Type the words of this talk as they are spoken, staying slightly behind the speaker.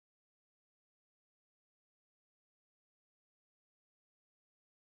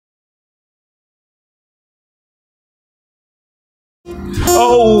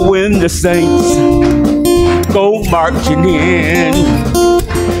Oh, when the saints go marching in.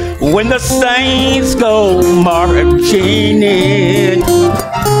 When the saints go marching in.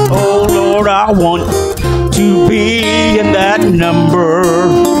 Oh, Lord, I want to be in that number.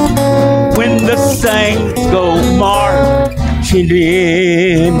 When the saints go marching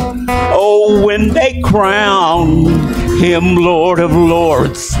in. Oh, when they crown him Lord of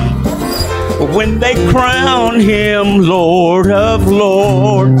Lords. When they crown him Lord of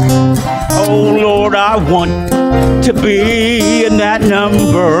Lords. Oh, Lord, I want to be in that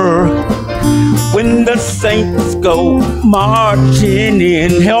number. When the saints go marching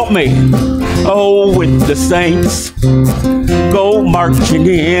in. Help me. Oh, when the saints go marching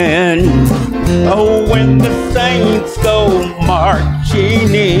in. Oh, when the saints go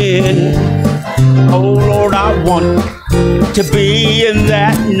marching in. Oh, Lord, I want to be in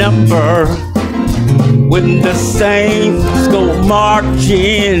that number. When the saints go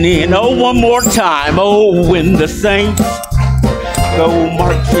marching in. Oh, one more time. Oh, when the saints go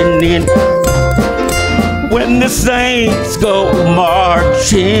marching in. When the saints go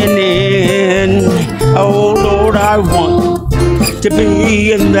marching in. Oh, Lord, I want to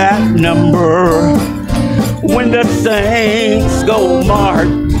be in that number. When the saints go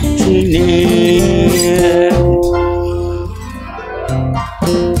marching in.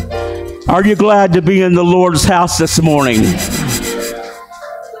 Are you glad to be in the Lord's house this morning?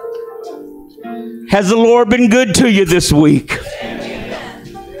 Has the Lord been good to you this week?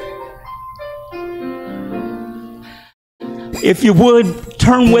 If you would,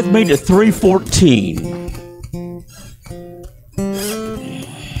 turn with me to 3:14.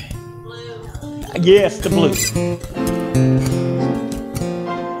 Yes, the blue.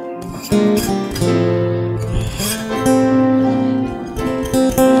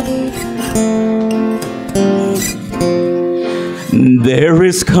 There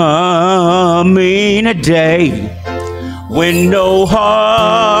is coming a day when no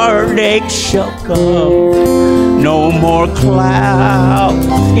heartache shall come, no more clouds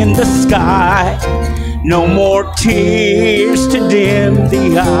in the sky, no more tears to dim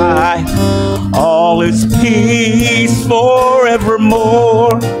the eye. All is peace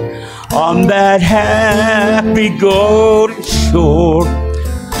forevermore on that happy golden shore.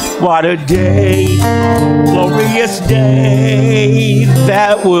 What a day, glorious day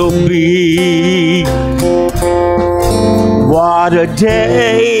that will be. What a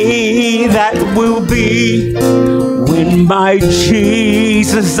day that will be when my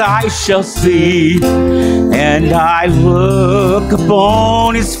Jesus I shall see, and I look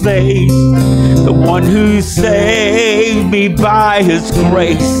upon his face, the one who saved me by his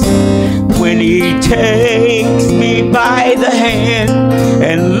grace. When he takes me by the hand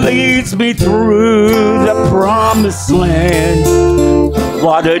and leads me through the promised land.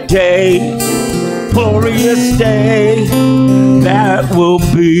 What a day, glorious day that will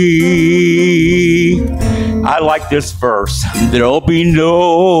be. I like this verse. There'll be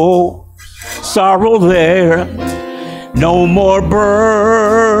no sorrow there, no more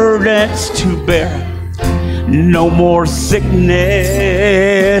burdens to bear, no more sickness,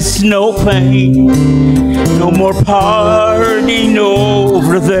 no pain, no more partying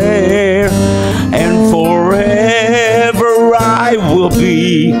over there, and forever I will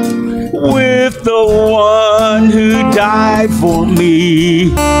be with the one who died for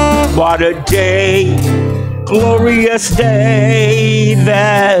me. What a day, glorious day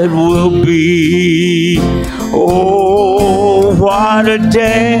that will be. Oh, what a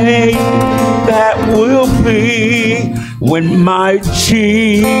day that will be when my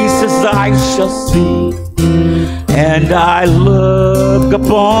Jesus I shall see, and I look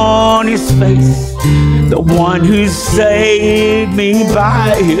upon his face, the one who saved me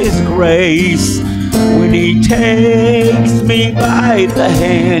by his grace. When he takes me by the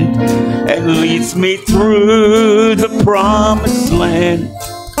hand and leads me through the promised land.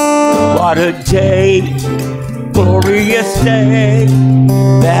 What a day, glorious day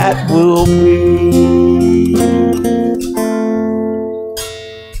that will be.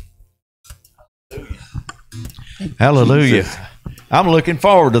 Hallelujah. I'm looking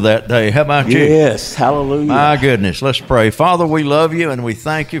forward to that day. How about you? Yes, hallelujah. My goodness, let's pray. Father, we love you and we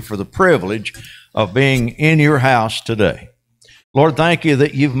thank you for the privilege of being in your house today. Lord, thank you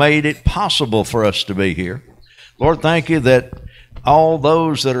that you've made it possible for us to be here. Lord, thank you that all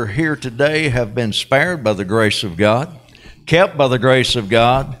those that are here today have been spared by the grace of God, kept by the grace of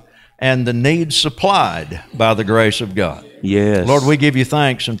God, and the needs supplied by the grace of God. Yes. Lord, we give you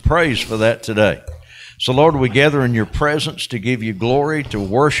thanks and praise for that today. So, Lord, we gather in your presence to give you glory, to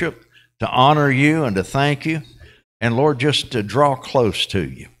worship, to honor you, and to thank you. and Lord, just to draw close to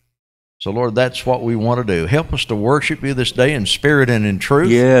you. So, Lord, that's what we want to do. Help us to worship you this day in spirit and in truth.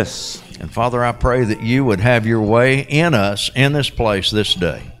 Yes. And, Father, I pray that you would have your way in us, in this place this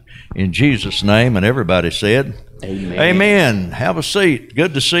day. In Jesus' name, and everybody said, Amen. Amen. Have a seat.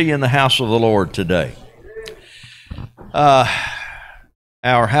 Good to see you in the house of the Lord today. Our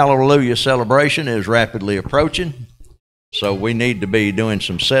Hallelujah celebration is rapidly approaching, so we need to be doing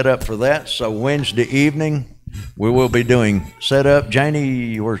some setup for that. So Wednesday evening, we will be doing setup.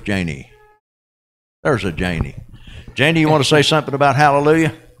 Janie, where's Janie? There's a Janie. Janie, you want to say something about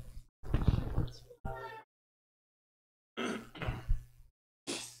Hallelujah?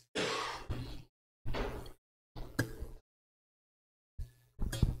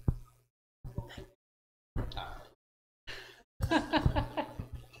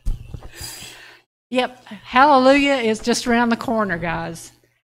 Yep, Hallelujah is just around the corner, guys,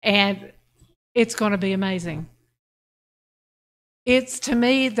 and it's going to be amazing. It's, to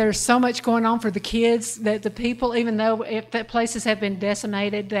me, there's so much going on for the kids that the people, even though if the places have been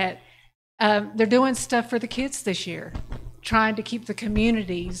decimated, that they're doing stuff for the kids this year, trying to keep the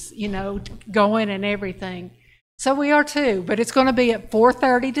communities, going and everything. So we are too, but it's going to be at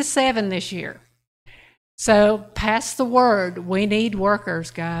 4:30 to 7 this year. So pass the word. We need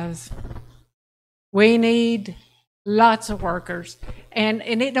workers, guys. We need lots of workers. And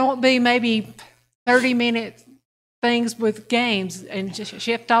it don't be maybe 30-minute things with games and just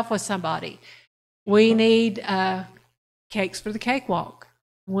shift off with somebody. We need cakes for the cakewalk.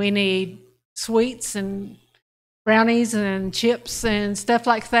 We need sweets and brownies and chips and stuff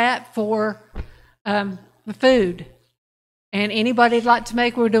like that for the food. And anybody'd like to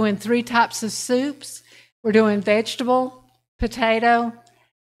make, we're doing 3 types of soups. We're doing vegetable, potato,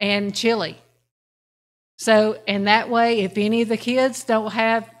 and chili. So, and that way, if any of the kids don't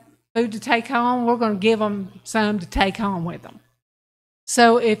have food to take home, we're going to give them some to take home with them.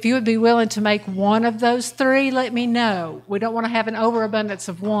 So if you would be willing to make one of those 3, let me know. We don't want to have an overabundance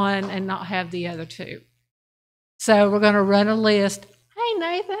of one and not have the other 2. So we're going to run a list. Hey,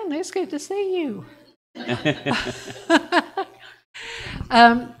 Nathan, it's good to see you.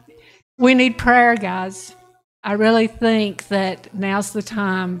 We need prayer, guys. I really think that now's the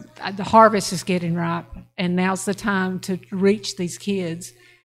time. The harvest is getting ripe, and now's the time to reach these kids,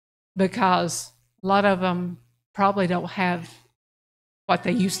 because a lot of them probably don't have what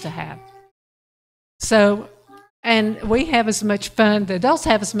they used to have. So, and we have as much fun, the adults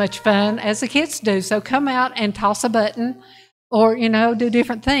have as much fun as the kids do. So come out and toss a button or, do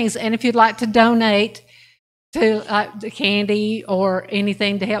different things. And if you'd like to donate to the candy or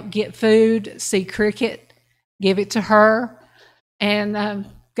anything to help get food, see Cricket, give it to her. And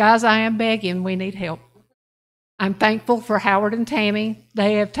guys, I am begging, we need help. I'm thankful for Howard and Tammy.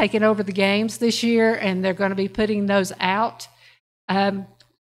 They have taken over the games this year, and they're going to be putting those out.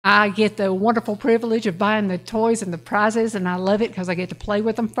 I get the wonderful privilege of buying the toys and the prizes, and I love it because I get to play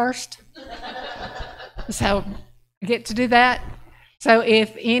with them first. So I get to do that. So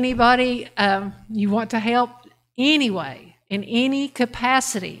if anybody, you want to help anyway, in any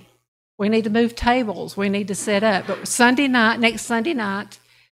capacity, we need to move tables, we need to set up. But next Sunday night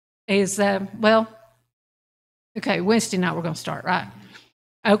is, Wednesday night we're going to start, right?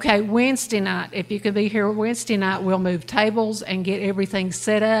 Okay, Wednesday night, if you could be here Wednesday night, we'll move tables and get everything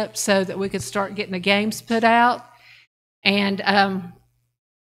set up so that we could start getting the games put out. And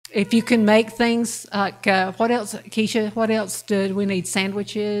if you can make things like, what else, Keisha, what else did we need,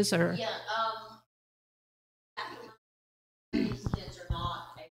 sandwiches or? Yeah, these kids are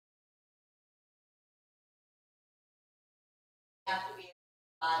not, have to be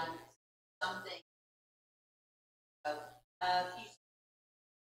something.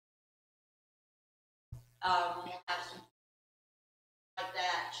 We'll have some like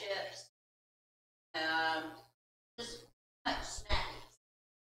that, chips, just like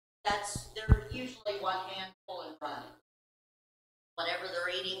snacks. They're usually one handful and running. Whatever they're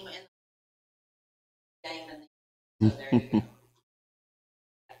eating in the game, and so there you go.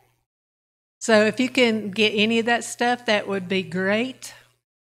 So if you can get any of that stuff, that would be great.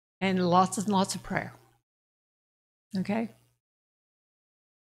 And lots of prayer. Okay?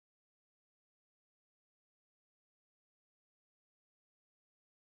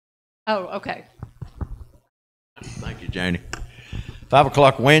 Oh, okay. Thank you, Janie. 5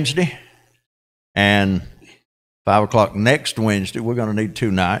 o'clock Wednesday and 5 o'clock next Wednesday. We're going to need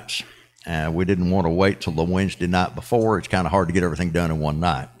 2 nights. We didn't want to wait till the Wednesday night before. It's kind of hard to get everything done in one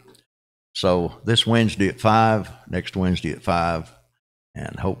night. So this Wednesday at 5, next Wednesday at 5,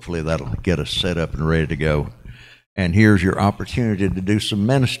 and hopefully that'll get us set up and ready to go. And here's your opportunity to do some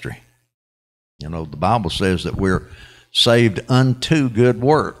ministry. You know, the Bible says that we're saved unto good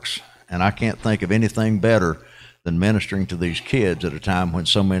works. And I can't think of anything better than ministering to these kids at a time when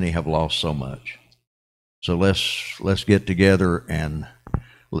so many have lost so much. So let's get together and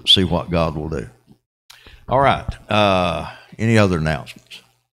let's see what God will do. All right. Any other announcements?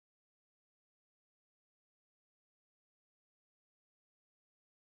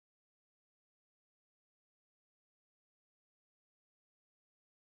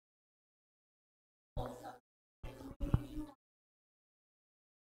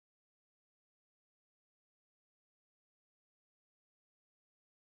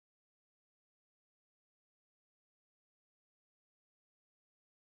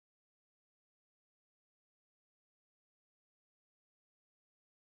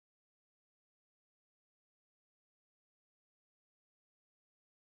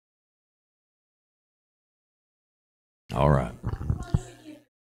 All right.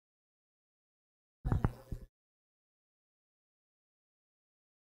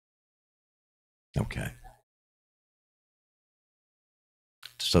 Okay.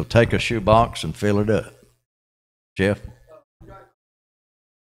 So take a shoebox and fill it up. Jeff?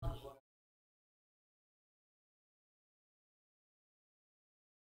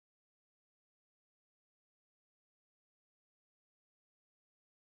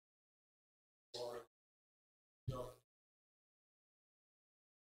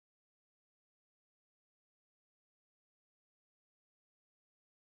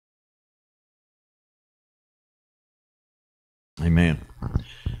 Amen.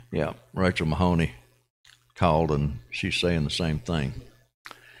 Yeah, Rachel Mahoney called and she's saying the same thing.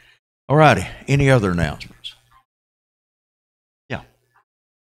 All righty. Any other announcements? Yeah.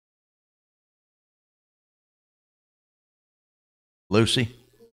 Lucy?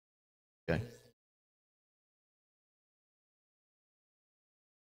 Okay.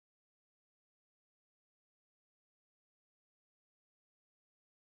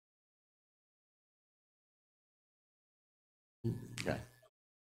 Okay.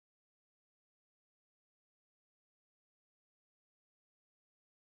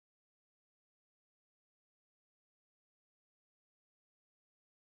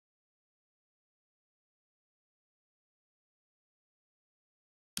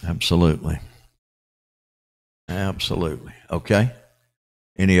 Absolutely. Absolutely. Okay.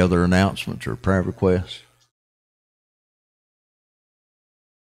 Any other announcements or prayer requests?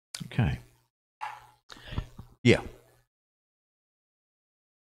 Okay. Yeah.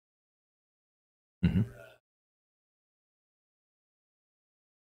 Mm-hmm.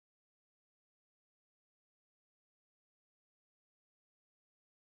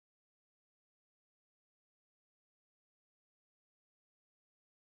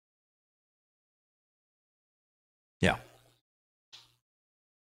 Yeah.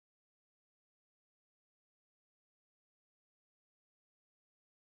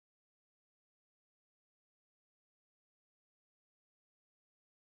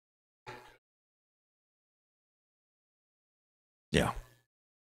 Yeah.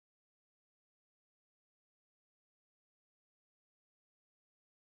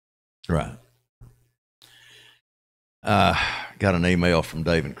 Right. Got an email from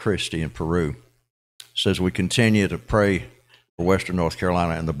David Christie in Peru. Says we continue to pray for Western North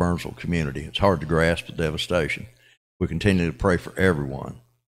Carolina and the Burnsville community. It's hard to grasp the devastation. We continue to pray for everyone.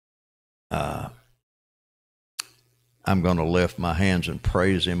 I'm going to lift my hands and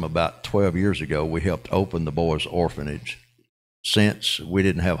praise him. About 12 years ago, we helped open the boys' orphanage. Since we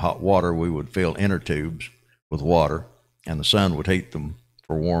didn't have hot water, we would fill inner tubes with water, and the sun would heat them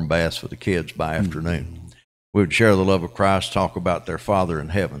for warm baths for the kids by afternoon. We would share the love of Christ, talk about their Father in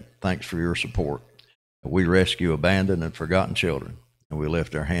heaven. Thanks for your support. We rescue abandoned and forgotten children, and we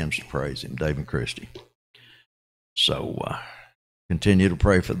lift our hands to praise him. David Christie. So continue to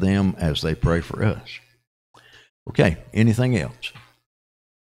pray for them as they pray for us. Okay, anything else?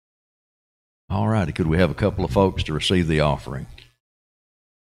 All righty, could we have a couple of folks to receive the offering?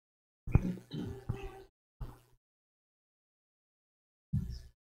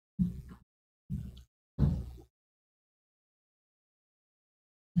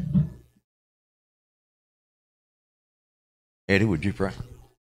 Eddie, would you pray?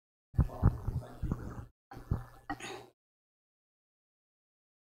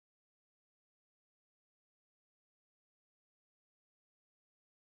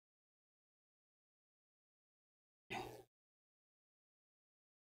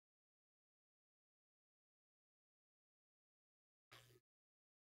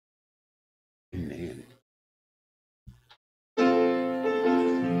 Amen.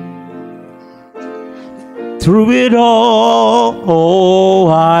 Through it all, oh,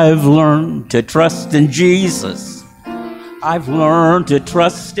 I've learned to trust in Jesus. I've learned to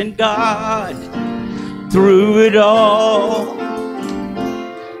trust in God. Through it all,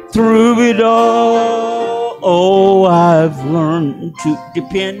 oh, I've learned to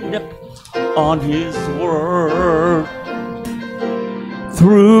depend on His word.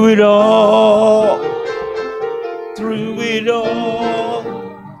 Through it all,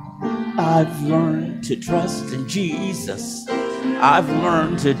 I've learned to trust in Jesus. I've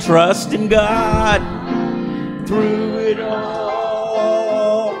learned to trust in God. Through it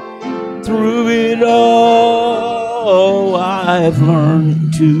all, I've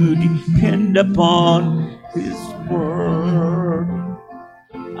learned to depend upon His word.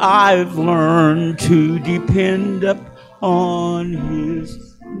 I've learned to depend upon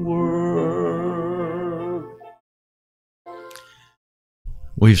His word.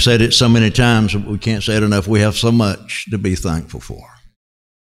 We've said it so many times, but we can't say it enough. We have so much to be thankful for.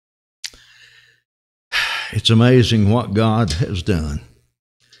 It's amazing what God has done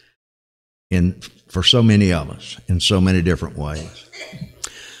for so many of us in so many different ways.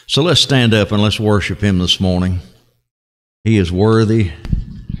 So let's stand up and let's worship Him this morning. He is worthy.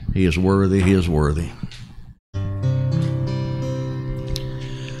 He is worthy. He is worthy.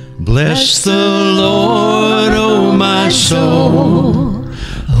 Bless the Lord, oh my soul.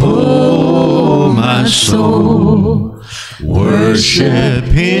 Oh, my soul, worship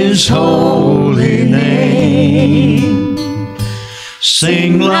His holy name.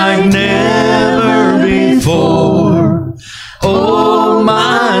 Sing like never before. Oh,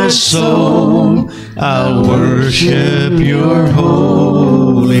 my soul, I'll worship Your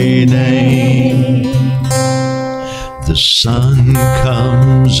holy name. The sun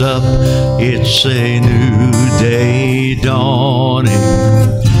comes up, it's a new day dawning.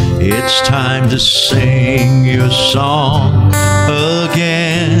 It's time to sing Your song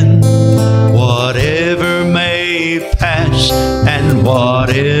again. Whatever may pass and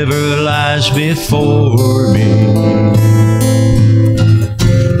whatever lies before me,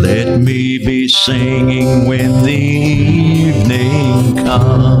 let me be singing when the evening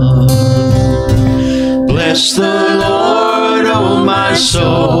comes. Bless the Lord, oh my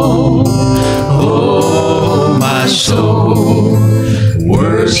soul. Oh, my soul,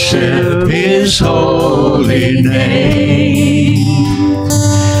 worship His holy name.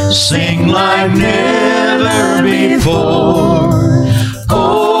 Sing like never before.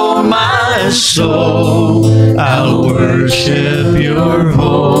 Oh, my soul, I'll worship Your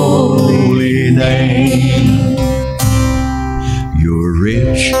holy name. You're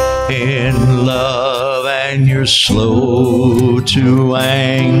rich in love and You're slow to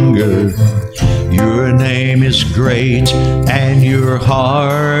anger. Your name is great and Your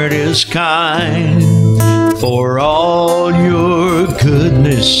heart is kind. For all Your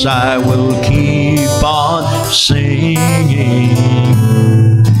goodness I will keep on singing.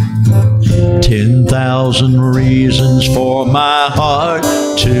 10,000 reasons for my heart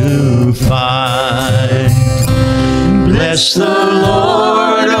to find. Bless the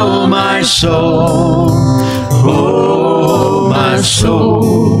Lord, oh my soul. Oh, my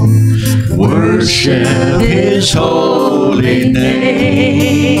soul, worship His holy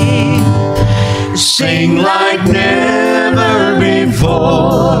name. Sing like never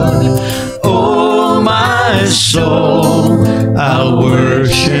before. Oh, my soul, I'll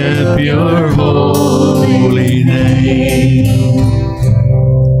worship Your holy name.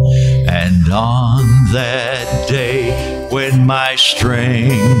 And on that day when my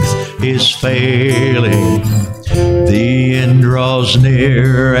strength is failing, the end draws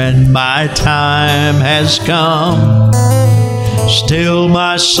near and my time has come, still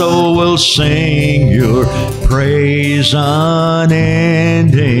my soul will sing Your praise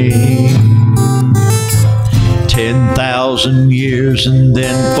unending. 10,000 years and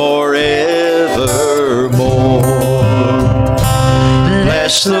then forevermore.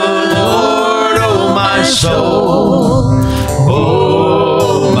 Bless the Lord, oh my soul.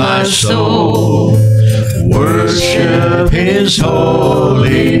 Oh, my soul, worship His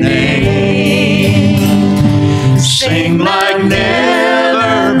holy name. Sing like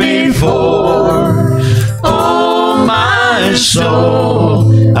never before. Oh, my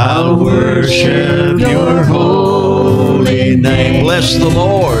soul, I'll worship Your holy name. Bless the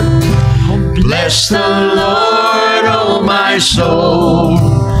Lord. Bless the Lord, oh my soul.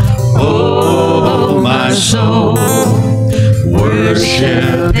 Oh, my soul,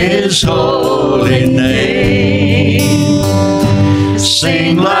 worship His holy name.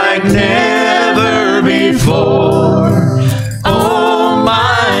 Sing like never before. Oh,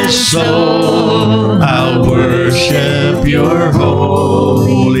 my soul, I'll worship your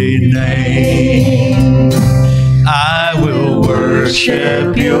holy name. I will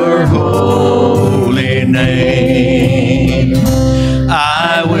worship your holy name.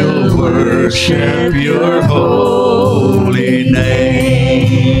 I will worship your holy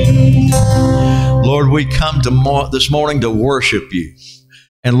name. Lord, we come to this morning to worship you.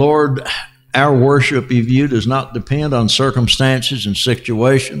 And Lord, our worship of you does not depend on circumstances and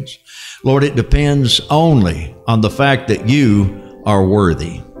situations. Lord, it depends only on the fact that you are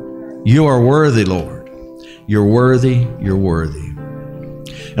worthy. You are worthy, Lord. You're worthy, you're worthy.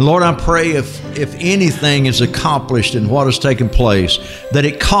 And Lord, I pray if anything is accomplished in what has taken place, that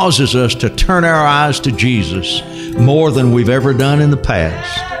it causes us to turn our eyes to Jesus more than we've ever done in the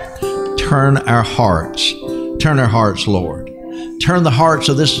past. Turn our hearts, Lord. Turn the hearts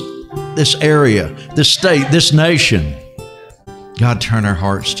of this area, this state, this nation. God, turn our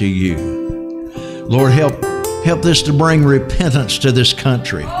hearts to you. Lord, help this to bring repentance to this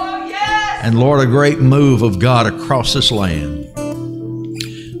country. And Lord, a great move of God across this land.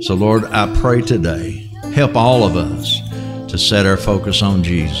 So Lord, I pray today, help all of us to set our focus on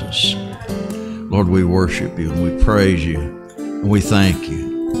Jesus. Lord, we worship you and we praise you and we thank you.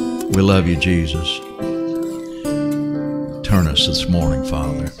 We love you, Jesus. Turn us this morning,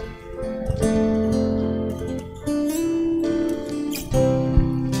 Father.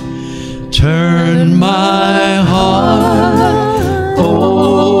 Turn my heart,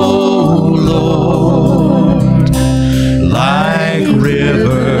 oh Lord, like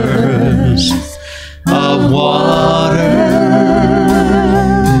rivers of water.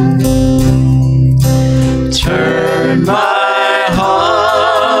 Turn my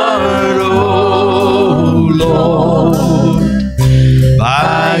heart, oh Lord,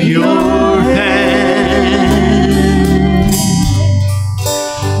 by your hand,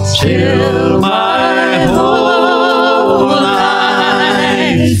 till my whole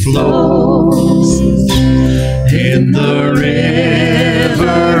life flows in the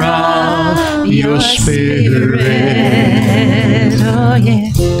river of your Spirit. Oh,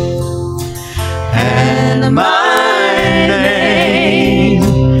 yeah. And my name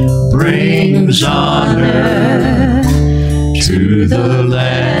brings honor to the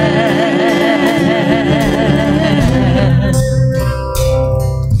land.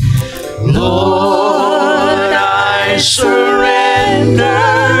 Lord, I surrender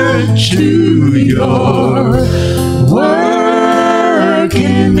to your work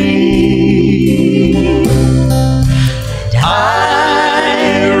in me.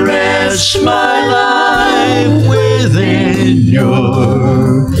 I rest my life within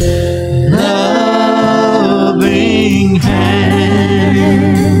your loving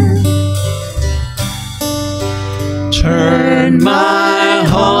hand. Turn my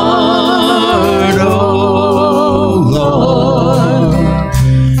heart, oh Lord,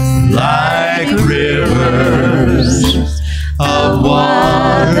 like rivers of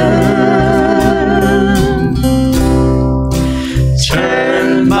water.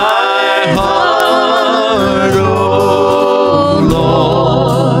 Turn my heart, oh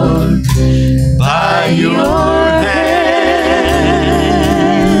Lord, by your hand,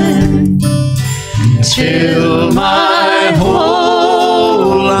 till my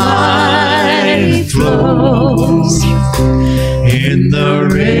whole life flows in the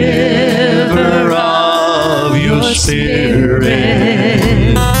river of your Spirit.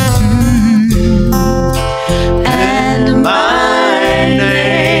 And my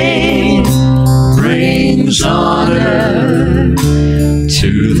name brings honor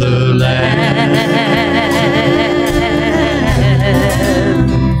to the land.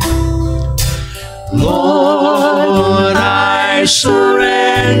 Lord, I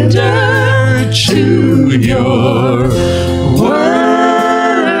surrender to your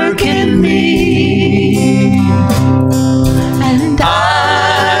work in me, and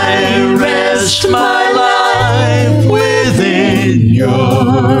I rest my life within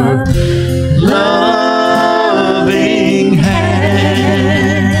your loving hand.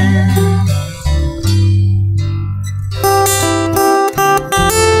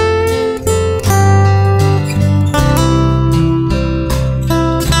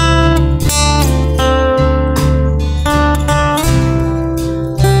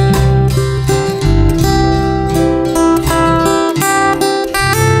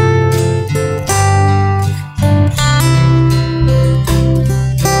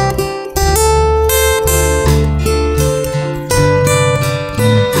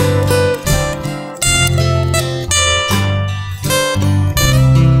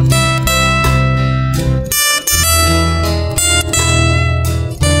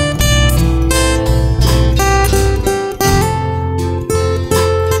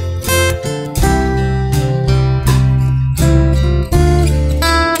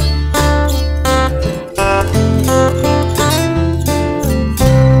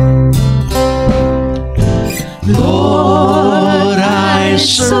 Lord, I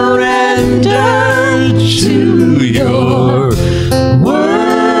surrender to your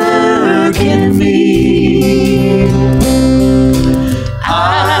work in me.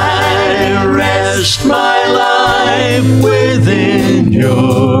 I rest my life within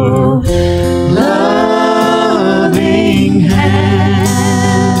your loving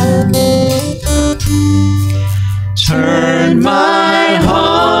hand. Turn my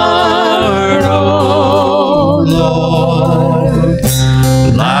heart, oh Lord,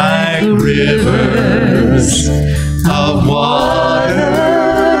 like rivers of water.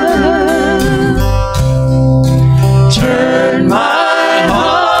 Turn my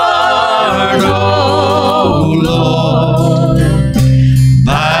heart, oh Lord,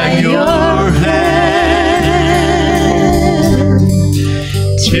 by your hand,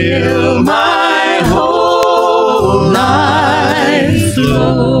 till my whole life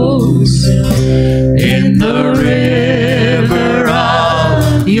flows in the river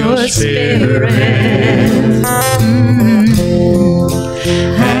of your Spirit.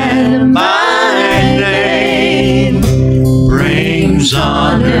 And my name brings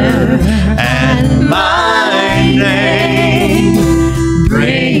honor, and my name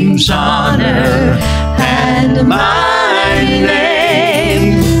brings honor, and my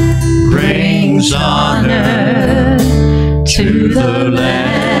name brings honor to the Lamb.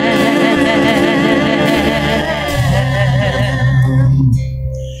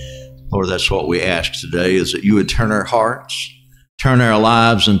 Lord, that's what we ask today, is that you would turn our hearts, turn our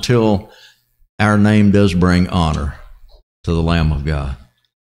lives until our name does bring honor to the Lamb of God.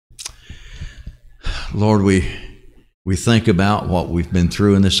 Lord, we think about what we've been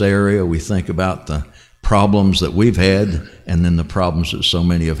through in this area. We think about the problems that we've had, and then the problems that so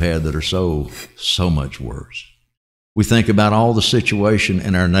many have had that are so much worse. We think about all the situation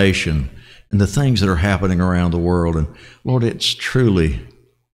in our nation and the things that are happening around the world. And Lord, it's truly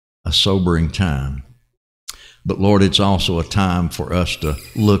a sobering time. But Lord, it's also a time for us to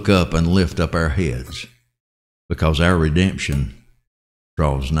look up and lift up our heads, because our redemption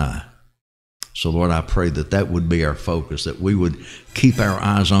draws nigh. So Lord, I pray that that would be our focus, that we would keep our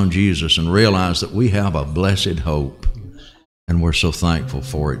eyes on Jesus and realize that we have a blessed hope, and we're so thankful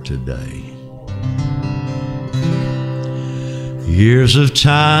for it today. Years of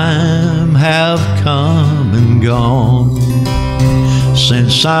time have come and gone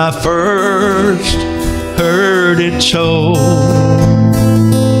since I first heard it told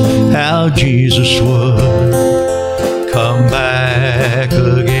how Jesus would come back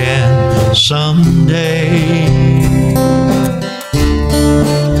again someday.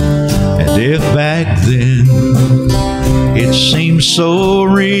 And if back then it seemed so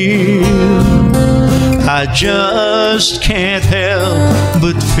real, I just can't help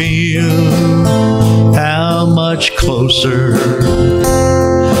but feel how much closer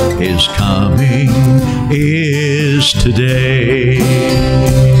His coming is today.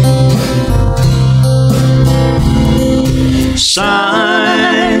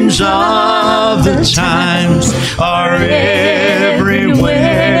 Signs of the times are everywhere,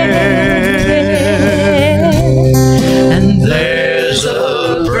 and there's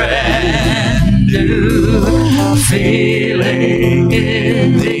a brand new feeling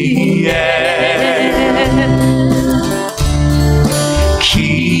in the air.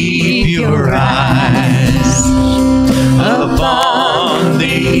 Keep your eyes upon the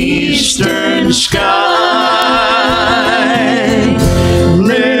eastern sky.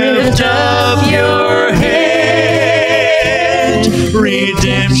 Lift up your head,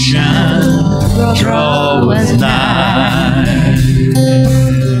 redemption draweth nigh.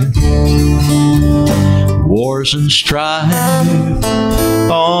 Wars and strife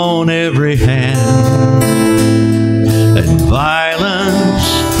on every hand, and violence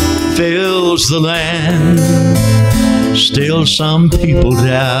fills the land. Still some people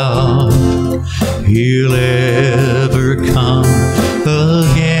doubt He'll ever come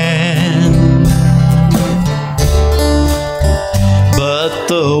again. But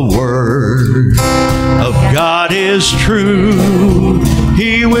the word of God is true.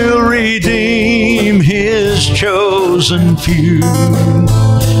 He will redeem His chosen few.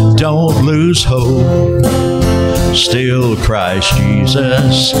 Don't lose hope. Still Christ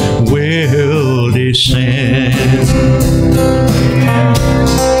Jesus will descend.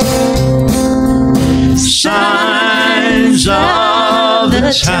 Signs of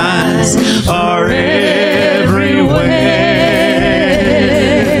the times are everywhere,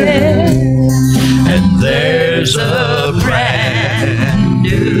 and there's a brand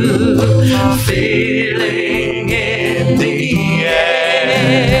new feeling in the air.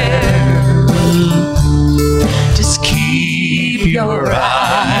 your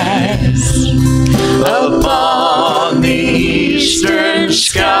eyes upon the eastern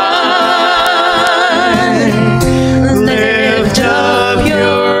sky. Lift up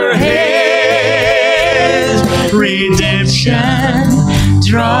your head, redemption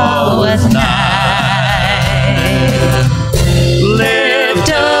draweth nigh.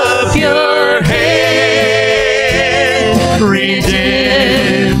 Lift up your head, redemption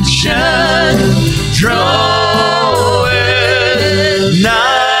draweth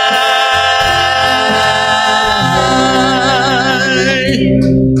nigh.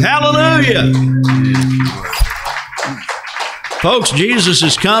 Hallelujah. Folks, Jesus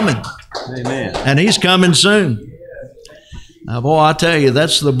is coming. Amen. And he's coming soon. Now, boy, I tell you,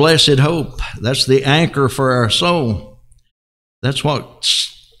 that's the blessed hope. That's the anchor for our soul. That's what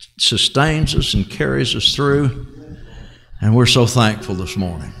sustains us and carries us through. And we're so thankful this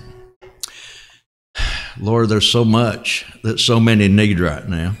morning. Lord, there's so much that so many need right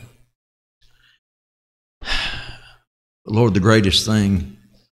now. Lord, the greatest thing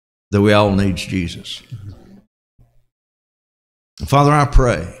that we all need is Jesus. Father, I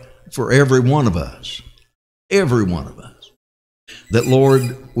pray for every one of us, that, Lord,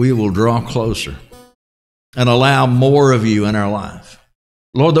 we will draw closer and allow more of you in our life.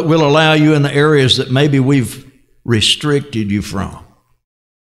 Lord, that we'll allow you in the areas that maybe we've restricted you from.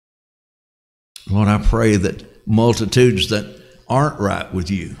 Lord, I pray that multitudes that aren't right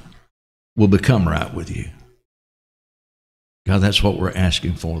with you will become right with you. God, that's what we're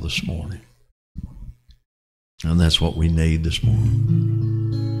asking for this morning. And that's what we need this morning.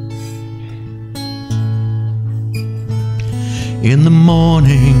 In the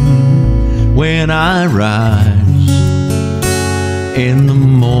morning when I rise, in the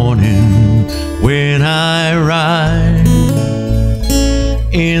morning when I rise,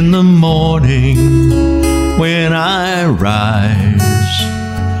 in the morning when I rise,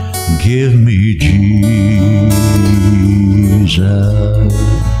 give me Jesus.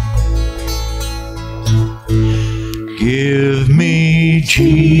 Give me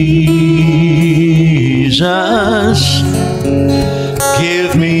Jesus.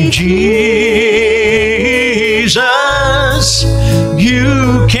 Give me Jesus.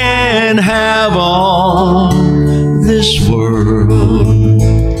 You can have all this world.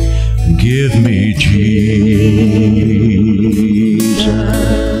 Give me Jesus.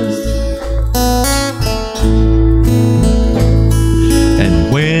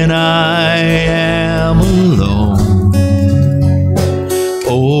 And when I am alone,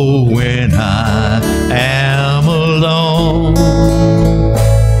 oh, when I am alone,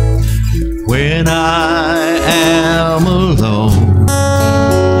 when I am alone,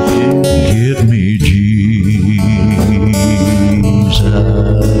 give me Jesus.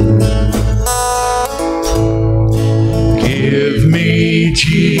 Give me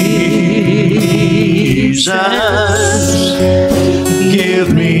Jesus.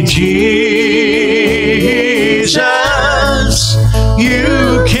 Give me Jesus.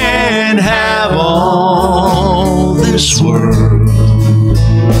 You can have all this world.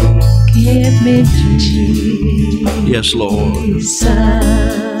 Give me Jesus. Yes, Lord.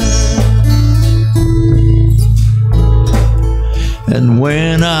 And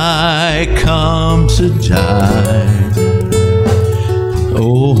when I come to die,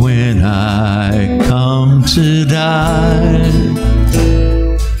 oh, when I come to die,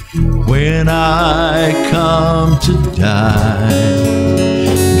 when I come to die,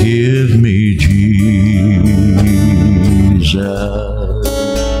 give me Jesus.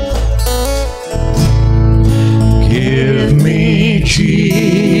 Give me Jesus.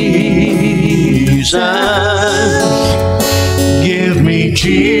 Give me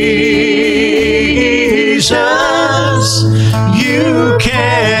Jesus. You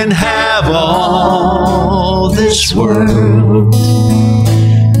can have all this world.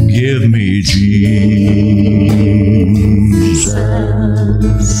 Give me Jesus.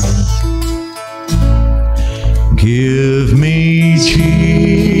 Give me Jesus.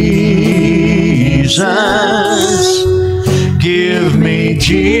 Give me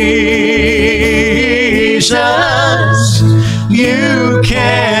Jesus. You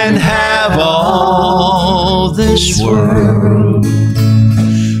can have all this world.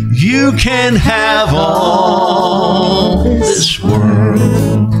 You can have all this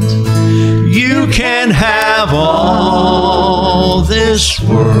world. You can have all this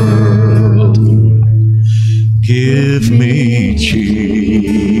world. Give me Jesus.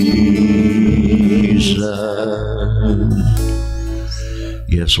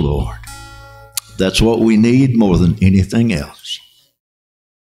 Yes, Lord. That's what we need more than anything else.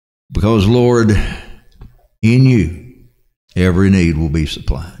 Because, Lord, in you Every need will be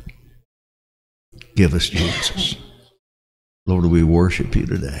supplied. Give us Jesus. Lord, we worship you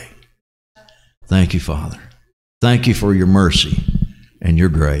today. Thank you, Father. Thank you for your mercy and your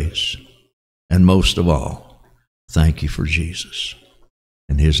grace. And most of all, thank you for Jesus.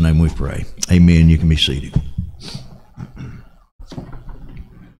 In his name we pray. Amen. You can be seated.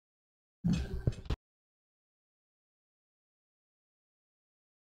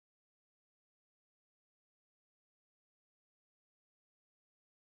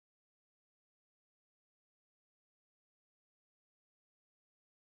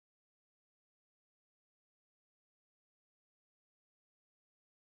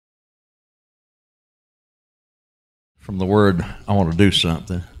 From the word, I want to do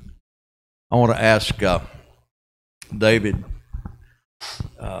something. I want to ask David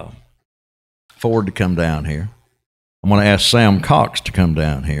Ford to come down here. I'm going to ask Sam Cox to come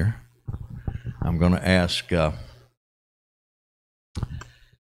down here. I'm going to ask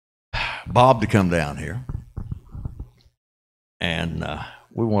Bob to come down here. And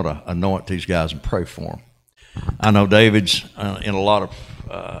we want to anoint these guys and pray for them. I know David's in a lot of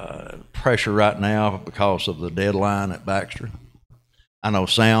pressure right now because of the deadline at Baxter. I know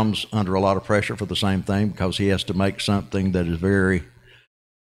Sam's under a lot of pressure for the same thing because he has to make something that is very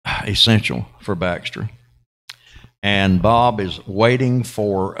essential for Baxter. And Bob is waiting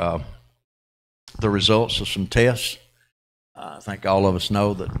for the results of some tests. I think all of us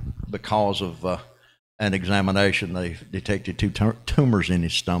know that because of an examination, they detected 2 tumors in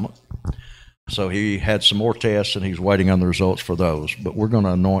his stomach. So he had some more tests, and he's waiting on the results for those. But we're going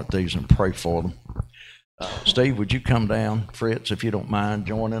to anoint these and pray for them. Steve, would you come down? Fritz, if you don't mind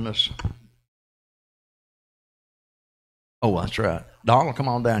joining us. Oh, that's right. Donald, come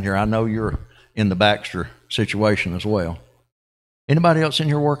on down here. I know you're in the Baxter situation as well. Anybody else in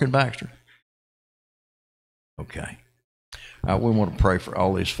here working Baxter? Okay. We want to pray for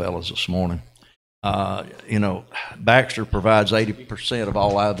all these fellas this morning. Baxter provides 80% of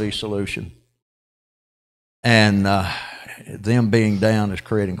all IV solution. And them being down is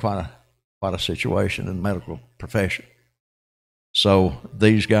creating quite a situation in the medical profession. So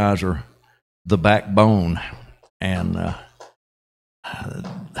these guys are the backbone. And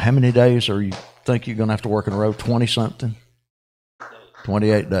how many days are you think you're going to have to work in a row? 20-something?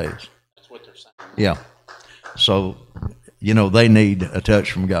 28 days. That's what they're saying. Yeah. So, they need a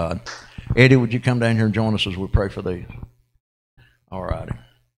touch from God. Eddie, would you come down here and join us as we pray for these? All righty.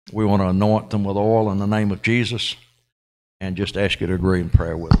 We want to anoint them with oil in the name of Jesus and just ask you to agree in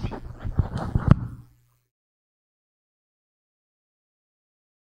prayer with us.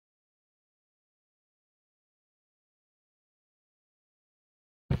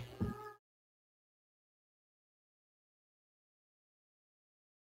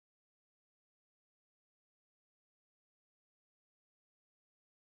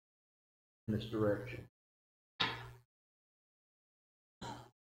 In this direction.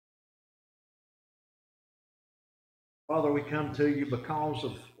 Father, we come to you because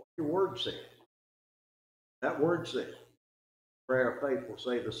of what your word says. That word says, prayer of faith will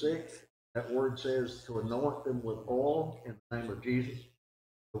save the sick. That word says to anoint them with oil in the name of Jesus.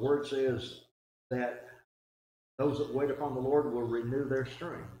 The word says that those that wait upon the Lord will renew their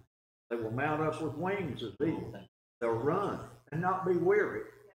strength. They will mount up with wings as eagles. They'll run and not be weary,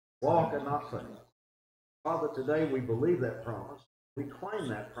 walk and not faint. Father, today we believe that promise. We claim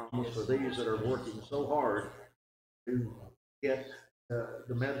that promise for these that are working so hard to get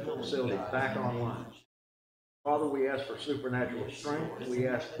the medical facility back online. Father, we ask for supernatural strength. We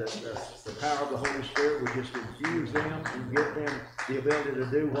ask that the power of the Holy Spirit would just infuse them and give them the ability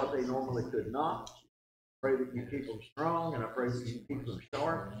to do what they normally could not. I pray that you keep them strong, and I pray that you keep them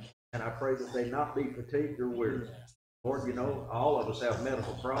sharp, and I pray that they not be fatigued or weary. Lord, all of us have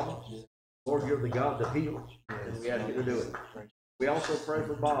medical problems. Lord, you're the God that heals, and we ask you to do it. We also pray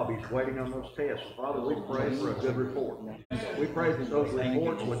for Bob. He's waiting on those tests. Father, we pray for a good report. We pray that those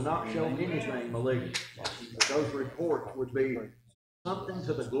reports would not show anything malignant, but those reports would be something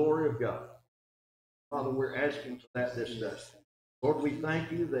to the glory of God. Father, we're asking for that this day. Lord, we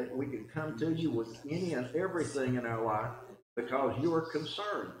thank you that we can come to you with any and everything in our life because you are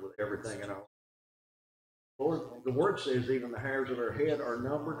concerned with everything in our life. Lord, the word says even the hairs of our head are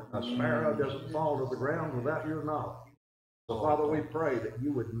numbered. A sparrow doesn't fall to the ground without your knowledge. So, Father, we pray that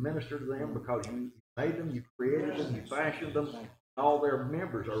you would minister to them because you made them, you created them, you fashioned them, and all their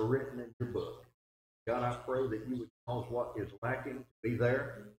members are written in your book. God, I pray that you would cause what is lacking to be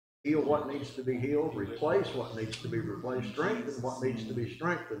there, heal what needs to be healed, replace what needs to be replaced, strengthen what needs to be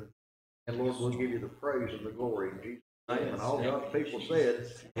strengthened. And, Lord, we'll give you the praise and the glory in Jesus' name. And all God's people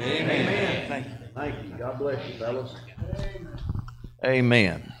said, Amen. Thank you. Thank you. God bless you, fellas.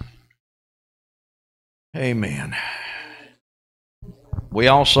 Amen. Amen. We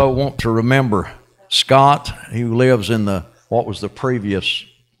also want to remember Scott, who lives in what was the previous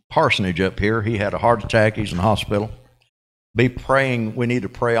parsonage up here. He had a heart attack. He's in the hospital. Be praying. We need to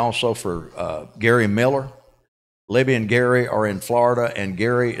pray also for Gary Miller. Libby and Gary are in Florida, and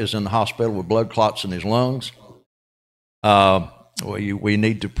Gary is in the hospital with blood clots in his lungs. We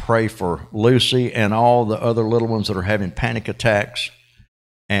need to pray for Lucy and all the other little ones that are having panic attacks,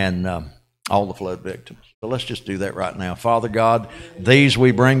 and all the flood victims. So let's just do that right now. Father God, these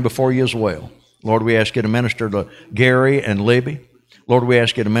we bring before you as well. Lord, we ask you to minister to Gary and Libby. Lord, we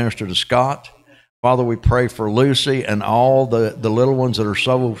ask you to minister to Scott. Father, we pray for Lucy and all the little ones that are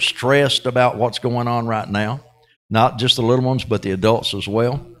so stressed about what's going on right now. Not just the little ones, but the adults as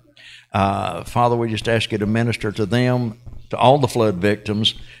well. Father, we just ask you to minister to them, to all the flood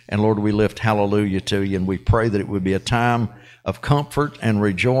victims. And Lord, we lift hallelujah to you. And we pray that it would be a time of comfort and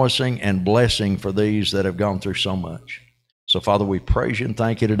rejoicing and blessing for these that have gone through so much. So, Father, we praise you and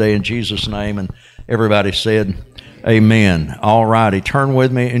thank you today in Jesus' name. And everybody said, amen. All righty. Turn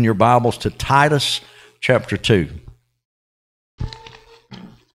with me in your Bibles to Titus chapter 2.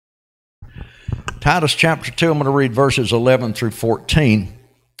 Titus chapter 2, I'm going to read verses 11 through 14.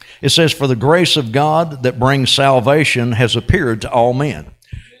 It says, "For the grace of God that brings salvation has appeared to all men,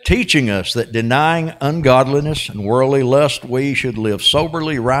 teaching us that denying ungodliness and worldly lust, we should live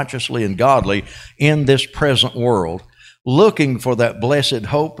soberly, righteously, and godly in this present world, looking for that blessed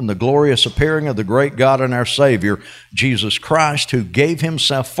hope and the glorious appearing of the great God and our Savior, Jesus Christ, who gave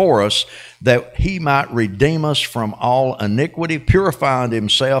himself for us, that he might redeem us from all iniquity, purifying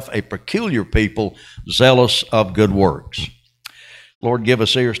himself a peculiar people, zealous of good works." Lord, give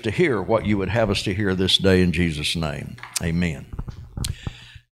us ears to hear what you would have us to hear this day in Jesus' name. Amen.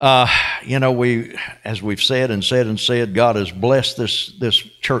 As we've said, God has blessed this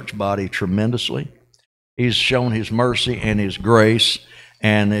church body tremendously. He's shown his mercy and his grace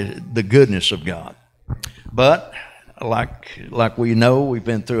and the goodness of God. But like we know, we've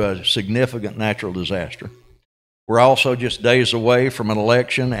been through a significant natural disaster. We're also just days away from an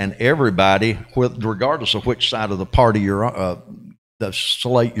election, and everybody, regardless of which side of the party you're on, the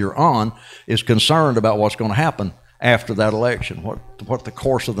slate you're on, is concerned about what's going to happen after that election, what the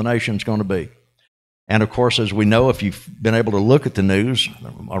course of the nation is going to be. And of course, as we know, if you've been able to look at the news,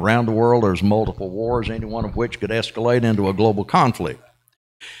 around the world there's multiple wars, any one of which could escalate into a global conflict.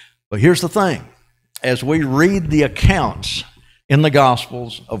 But here's the thing. As we read the accounts in the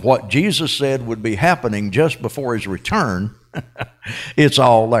Gospels of what Jesus said would be happening just before his return, it's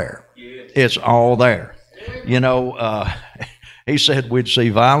all there. It's all there. He said we'd see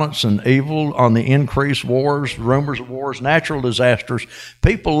violence and evil on the increase, wars, rumors of wars, natural disasters,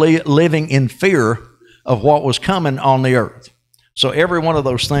 people living in fear of what was coming on the earth. So every one of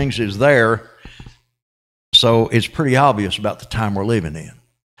those things is there. So it's pretty obvious about the time we're living in.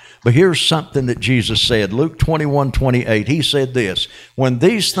 But here's something that Jesus said. Luke 21:28, he said this, "When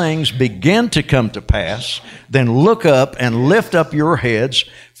these things begin to come to pass, then look up and lift up your heads,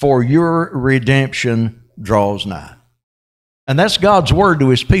 for your redemption draws nigh." And that's God's word to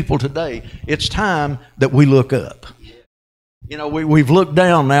his people today. It's time that we look up. We've looked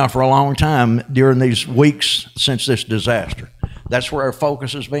down now for a long time during these weeks since this disaster. That's where our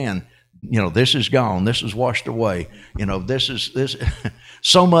focus has been. This is gone. This is washed away. This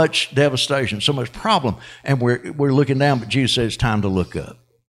so much devastation, so much problem. And we're looking down, but Jesus says it's time to look up.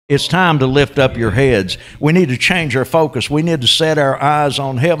 It's time to lift up your heads. We need to change our focus. We need to set our eyes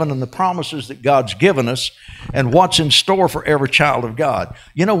on heaven and the promises that God's given us and what's in store for every child of God.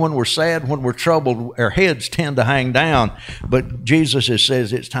 When we're sad, when we're troubled, our heads tend to hang down, but Jesus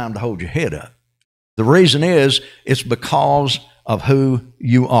says it's time to hold your head up. The reason is it's because of who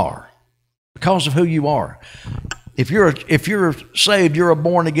you are. Because of who you are. If you're saved, you're a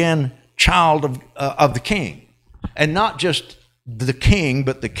born-again child of the King. And not just the King,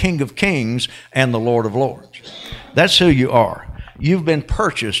 but the King of Kings and the Lord of Lords. That's who you are. You've been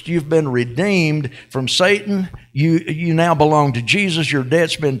purchased. You've been redeemed from Satan. You now belong to Jesus. Your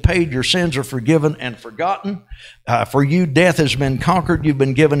debt's been paid. Your sins are forgiven and forgotten. For you, death has been conquered. You've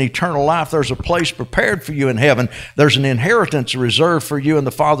been given eternal life. There's a place prepared for you in heaven. There's an inheritance reserved for you in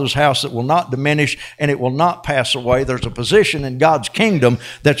the Father's house that will not diminish and it will not pass away. There's a position in God's kingdom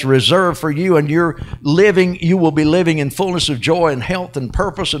that's reserved for you, and you will be living in fullness of joy and health and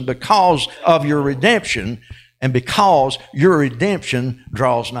purpose, and because of your redemption, and because your redemption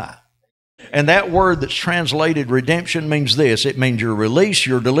draws nigh. And that word that's translated redemption means this. It means your release,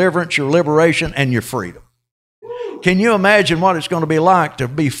 your deliverance, your liberation, and your freedom. Can you imagine what it's going to be like to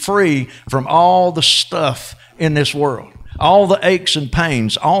be free from all the stuff in this world? All the aches and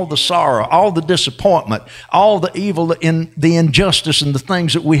pains, all the sorrow, all the disappointment, all the evil, the injustice, and the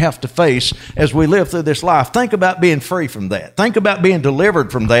things that we have to face as we live through this life. Think about being free from that. Think about being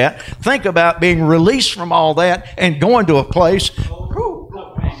delivered from that. Think about being released from all that and going to a place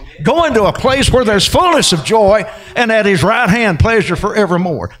where there's fullness of joy, and at His right hand pleasure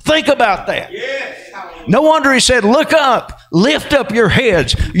forevermore. Think about that. No wonder He said, look up, lift up your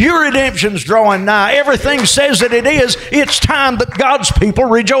heads. Your redemption's drawing nigh. Everything says that it is. It's time that God's people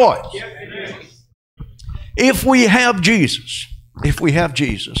rejoice. If we have Jesus,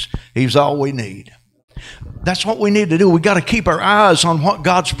 He's all we need. That's what we need to do. We've got to keep our eyes on what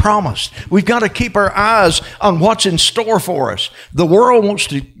God's promised. We've got to keep our eyes on what's in store for us. The world wants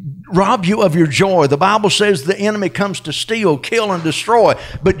to rob you of your joy. The Bible says the enemy comes to steal, kill, and destroy.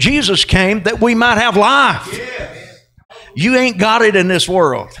 But Jesus came that we might have life. Yes. You ain't got it in this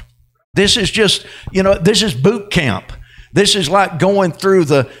world. This is just, this is boot camp. This is like going through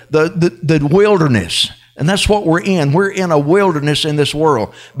the wilderness. And that's what we're in. We're in a wilderness in this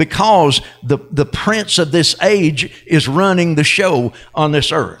world because the prince of this age is running the show on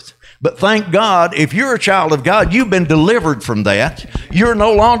this earth. But thank God, if you're a child of God, you've been delivered from that. You're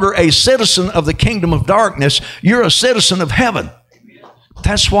no longer a citizen of the kingdom of darkness. You're a citizen of heaven.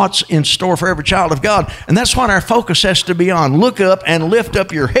 That's what's in store for every child of God. And that's what our focus has to be on. Look up and lift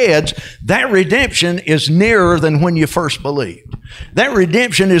up your heads. That redemption is nearer than when you first believed. That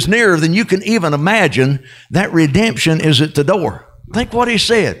redemption is nearer than you can even imagine. That redemption is at the door. Think what He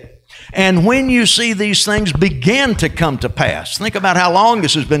said. And when you see these things begin to come to pass, think about how long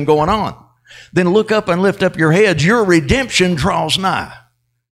this has been going on. Then look up and lift up your heads. Your redemption draws nigh.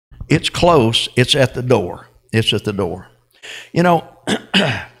 It's close. It's at the door. It's at the door.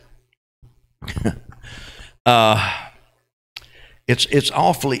 It's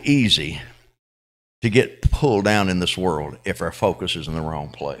awfully easy to get pulled down in this world if our focus is in the wrong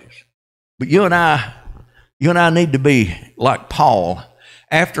place. But you and I need to be like Paul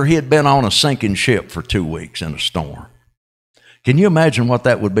after he had been on a sinking ship for 2 weeks in a storm. Can you imagine what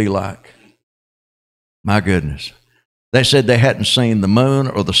that would be like? My goodness. They said they hadn't seen the moon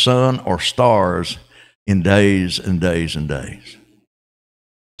or the sun or stars in days and days and days.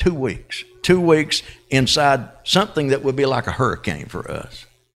 2 weeks. 2 weeks inside something that would be like a hurricane for us.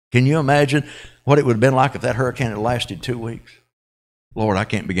 Can you imagine what it would have been like if that hurricane had lasted 2 weeks? Lord, I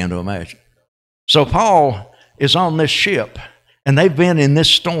can't begin to imagine. So Paul is on this ship, and they've been in this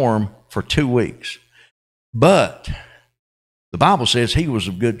storm for 2 weeks. But the Bible says he was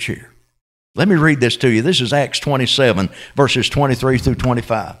of good cheer. Let me read this to you. This is Acts 27, verses 23 through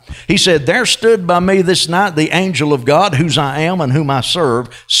 25. He said, "There stood by me this night the angel of God, whose I am and whom I serve,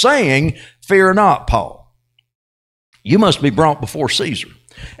 saying, Fear not, Paul. You must be brought before Caesar.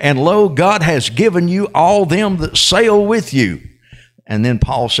 And lo, God has given you all them that sail with you." And then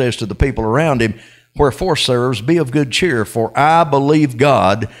Paul says to the people around him, "Wherefore, sirs, be of good cheer, for I believe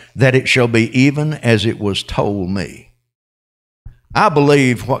God that it shall be even as it was told me." I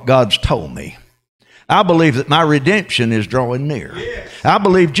believe what God's told me. I believe that my redemption is drawing near. I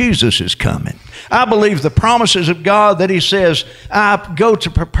believe Jesus is coming. I believe the promises of God that He says, I go to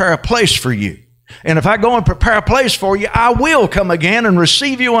prepare a place for you. And if I go and prepare a place for you, I will come again and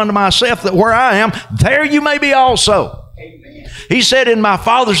receive you unto myself, that where I am, there you may be also. Amen. He said, in my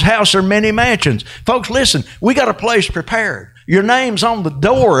Father's house are many mansions. Folks, listen, we got a place prepared. Your name's on the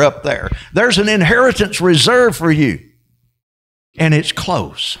door up there. There's an inheritance reserved for you. And it's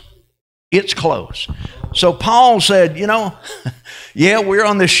close. It's close. So Paul said, yeah, we're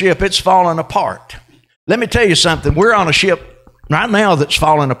on this ship. It's falling apart. Let me tell you something. We're on a ship right now that's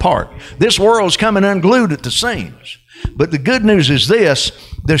falling apart. This world's coming unglued at the seams. But the good news is this: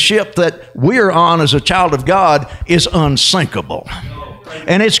 the ship that we're on as a child of God is unsinkable.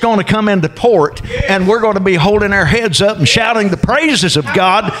 And it's going to come into port, and we're going to be holding our heads up and shouting the praises of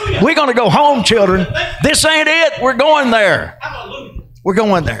God. We're going to go home, children. This ain't it. We're going there. We're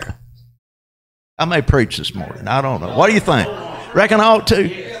going there. I may preach this morning. I don't know. What do you think? Reckon I ought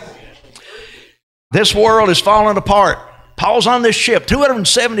to. This world is falling apart. Paul's on this ship,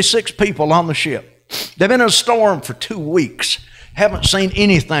 276 people on the ship. They've been in a storm for 2 weeks. Haven't seen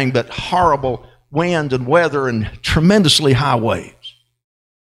anything but horrible wind and weather and tremendously high waves.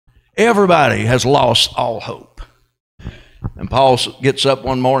 Everybody has lost all hope. And Paul gets up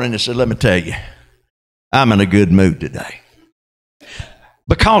one morning and said, let me tell you, I'm in a good mood today.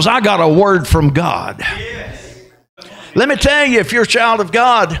 Because I got a word from God. Yes. Let me tell you, if you're a child of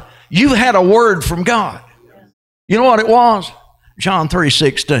God, you had a word from God. You know what it was? John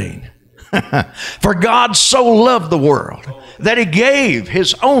 3:16. For God so loved the world that he gave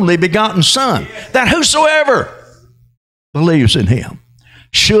his only begotten Son, that whosoever believes in him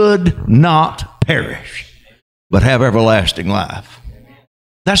should not perish, but have everlasting life.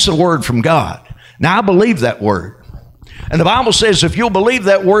 That's the word from God. Now, I believe that word. And the Bible says if you'll believe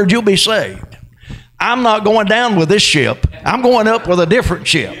that word, you'll be saved. I'm not going down with this ship. I'm going up with a different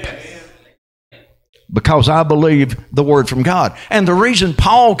ship, because I believe the word from God. And the reason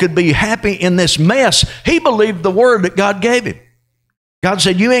Paul could be happy in this mess, he believed the word that God gave him. God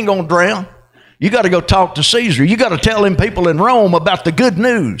said, you ain't going to drown. You got to go talk to Caesar. You got to tell them people in Rome about the good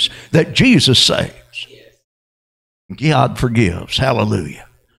news that Jesus saves. God forgives. Hallelujah.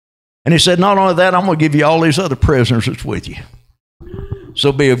 And he said, not only that, I'm going to give you all these other prisoners that's with you.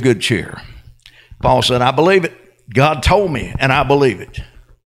 So be of good cheer. Paul said, I believe it. God told me, and I believe it.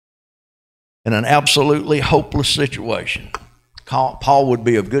 In an absolutely hopeless situation, Paul would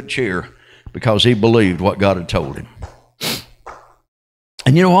be of good cheer because he believed what God had told him.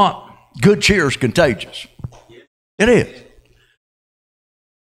 And you know what? Good cheer is contagious. It is.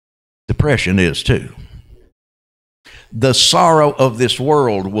 Depression is too. The sorrow of this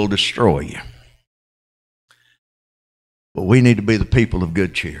world will destroy you. But we need to be the people of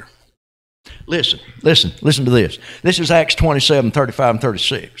good cheer. Listen to this. This is Acts 27, 35 and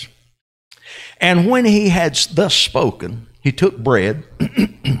 36. And when he had thus spoken, he took bread,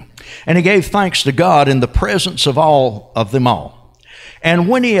 and he gave thanks to God in the presence of them all. And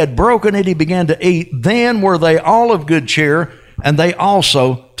when he had broken it, he began to eat. Then were they all of good cheer, and they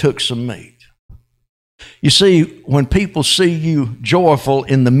also took some meat. You see, when people see you joyful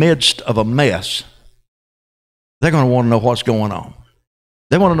in the midst of a mess, they're going to want to know what's going on.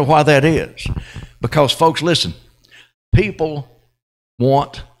 They want to know why that is. Because, folks, listen, people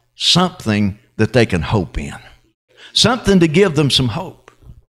want something that they can hope in, something to give them some hope.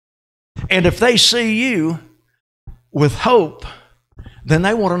 And if they see you with hope, then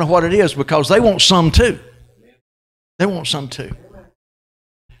they want to know what it is, because they want some too. They want some too.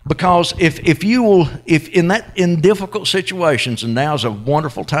 Because if in difficult situations, and now's a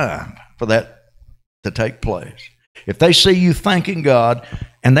wonderful time for that to take place. If they see you thanking God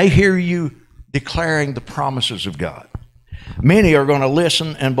and they hear you declaring the promises of God, many are going to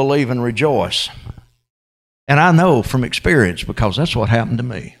listen and believe and rejoice. And I know from experience, because that's what happened to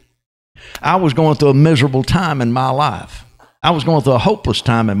me. I was going through a miserable time in my life. I was going through a hopeless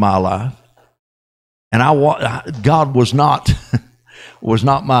time in my life. And God was not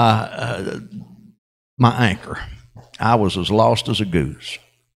my anchor. I was as lost as a goose.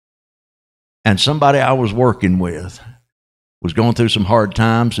 And somebody I was working with was going through some hard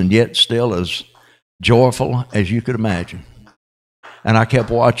times, and yet still as joyful as you could imagine. And I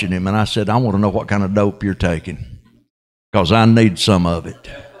kept watching him, and I said, I want to know what kind of dope you're taking, because I need some of it.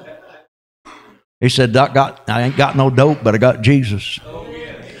 He said, Doc, I ain't got no dope, but I got Jesus.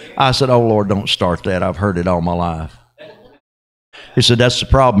 I said, oh, Lord, don't start that. I've heard it all my life. He said, that's the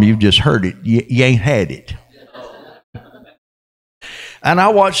problem. You've just heard it. You ain't had it. And I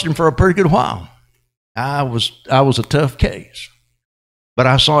watched him for a pretty good while. I was a tough case. But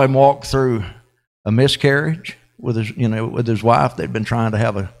I saw him walk through a miscarriage with his wife. They'd been trying to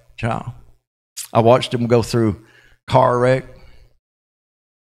have a child. I watched him go through car wreck.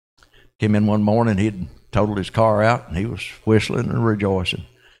 Came in one morning, he'd totaled his car out, and he was whistling and rejoicing.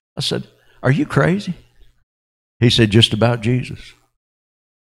 I said, are you crazy? He said, just about Jesus.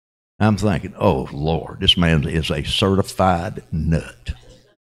 I'm thinking, oh, Lord, this man is a certified nut.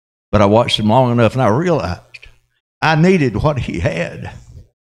 But I watched him long enough, and I realized I needed what he had.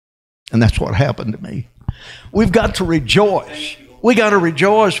 And that's what happened to me. We've got to rejoice. We got to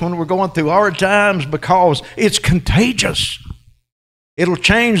rejoice when we're going through hard times, because it's contagious. It'll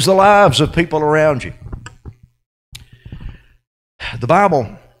change the lives of people around you. The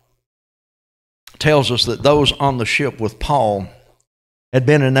Bible tells us that those on the ship with Paul had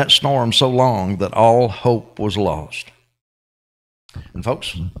been in that storm so long that all hope was lost. And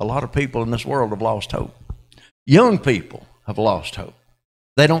folks, a lot of people in this world have lost hope. Young people have lost hope.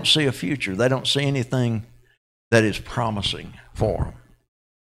 They don't see a future. They don't see anything that is promising for them.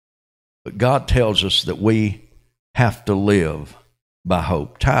 But God tells us that we have to live by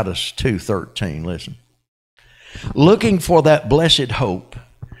hope. Titus 2:13, listen. Looking for that blessed hope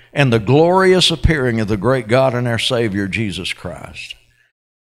and the glorious appearing of the great God and our Savior, Jesus Christ.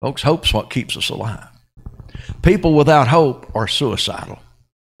 Folks, hope's what keeps us alive. People without hope are suicidal.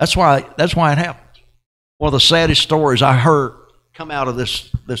 That's why it happens. One of the saddest stories I heard come out of this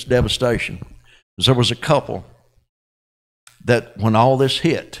devastation is there was a couple that when all this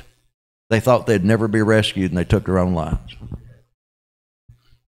hit, they thought they'd never be rescued, and they took their own lives.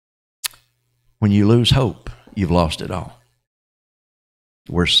 When you lose hope, you've lost it all.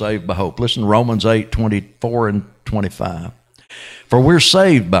 We're saved by hope. Listen to Romans 8:24 and 25. For we're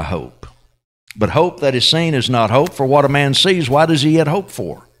saved by hope. But hope that is seen is not hope, for what a man sees, why does he yet hope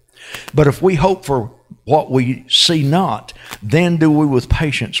for? But if we hope for what we see not, then do we with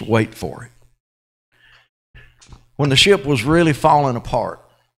patience wait for it. When the ship was really falling apart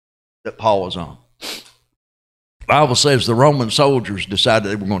that Paul was on, the Bible says the Roman soldiers decided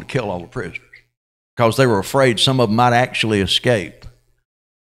they were going to kill all the prisoners because they were afraid some of them might actually escape.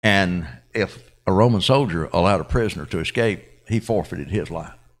 And if a Roman soldier allowed a prisoner to escape, he forfeited his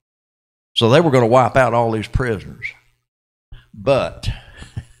life. So they were going to wipe out all these prisoners. But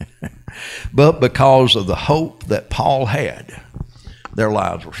because of the hope that Paul had, their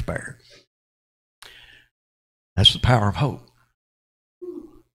lives were spared. That's the power of hope.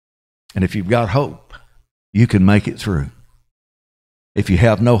 And if you've got hope, you can make it through. If you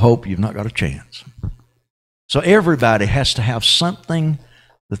have no hope, you've not got a chance. So everybody has to have something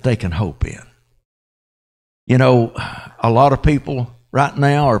that they can hope in. You know, a lot of people right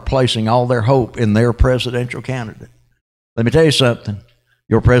now are placing all their hope in their presidential candidate. Let me tell you something.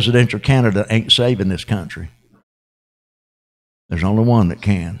 Your presidential candidate ain't saving this country. There's only one that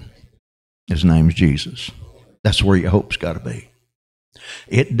can. His name's Jesus. That's where your hope's got to be.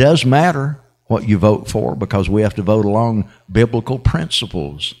 It does matter what you vote for because we have to vote along biblical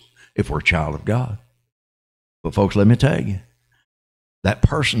principles if we're a child of God. But folks, let me tell you, that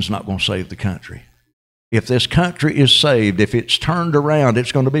person's not going to save the country. If this country is saved, if it's turned around,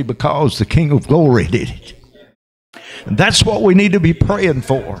 it's going to be because the King of Glory did it. And that's what we need to be praying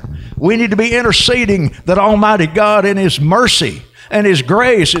for. We need to be interceding that Almighty God in His mercy and His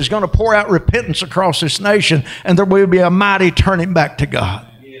grace is going to pour out repentance across this nation, and there will be a mighty turning back to God.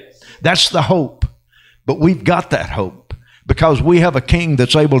 That's the hope. But we've got that hope because we have a king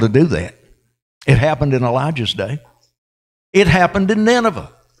that's able to do that. It happened in Elijah's day. It happened in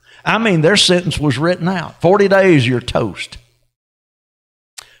Nineveh. I mean, their sentence was written out. 40 days, you're toast.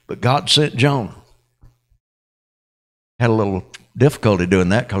 But God sent Jonah. Had a little difficulty doing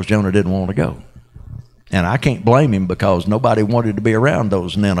that because Jonah didn't want to go. And I can't blame him because nobody wanted to be around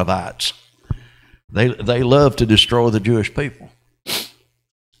those Ninevites. They love to destroy the Jewish people.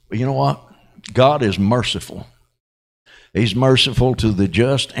 But you know what? God is merciful. He's merciful to the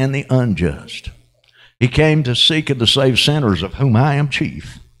just and the unjust. He came to seek and to save sinners, of whom I am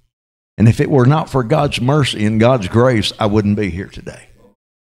chief. And if it were not for God's mercy and God's grace, I wouldn't be here today.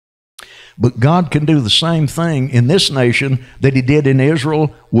 But God can do the same thing in this nation that He did in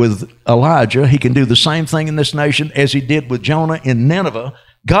Israel with Elijah. He can do the same thing in this nation as He did with Jonah in Nineveh.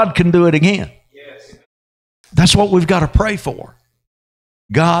 God can do it again. Yes. That's what we've got to pray for.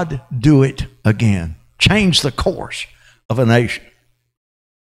 God, do it again. Change the course of a nation.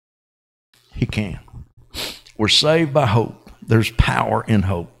 He can. We're saved by hope. There's power in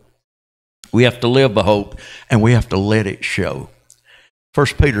hope. We have to live by hope, and we have to let it show. 1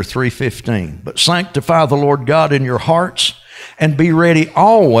 Peter 3:15, but sanctify the Lord God in your hearts, and be ready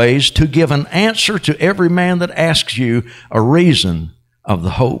always to give an answer to every man that asks you a reason of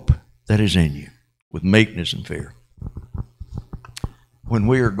the hope that is in you, with meekness and fear. When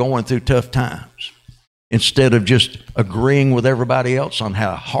we are going through tough times, instead of just agreeing with everybody else on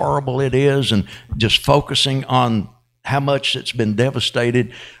how horrible it is and just focusing on how much it's been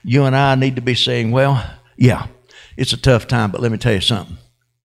devastated, you and I need to be saying, well, yeah, it's a tough time, but let me tell you something.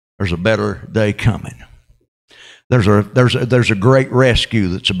 There's a better day coming. There's a great rescue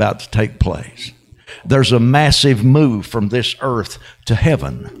that's about to take place. There's a massive move from this earth to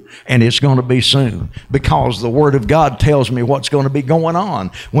heaven, and it's going to be soon because the Word of God tells me what's going to be going on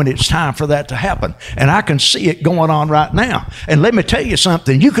when it's time for that to happen. And I can see it going on right now. And let me tell you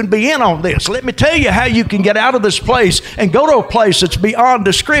something. You can be in on this. Let me tell you how you can get out of this place and go to a place that's beyond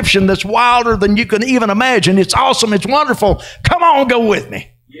description, that's wilder than you can even imagine. It's awesome. It's wonderful. Come on, go with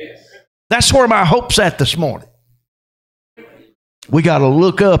me. Yes. That's where my hope's at this morning. We got to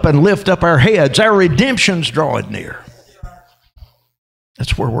look up and lift up our heads. Our redemption's drawing near.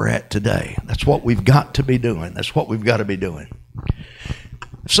 That's where we're at today. That's what we've got to be doing. That's what we've got to be doing.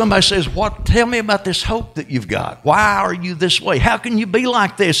 If somebody says, tell me about this hope that you've got. Why are you this way? How can you be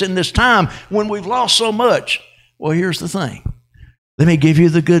like this in this time when we've lost so much? Well, here's the thing. Let me give you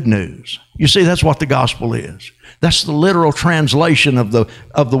the good news. You see, that's what the gospel is. That's the literal translation of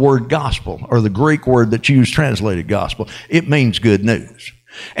the word gospel, or the Greek word that's used translated gospel. It means good news.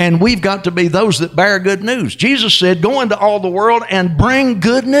 And we've got to be those that bear good news. Jesus said, go into all the world and bring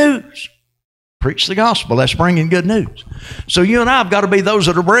good news. Preach the gospel. That's bringing good news. So you and I have got to be those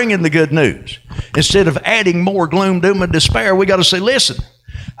that are bringing the good news. Instead of adding more gloom, doom, and despair, we got to say, listen,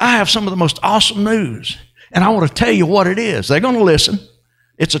 I have some of the most awesome news, and I want to tell you what it is. They're going to listen.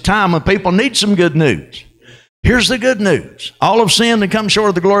 It's a time when people need some good news. Here's the good news. All have sinned and come short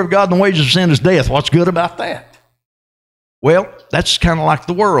of the glory of God, and the wages of sin is death. What's good about that? Well, that's kind of like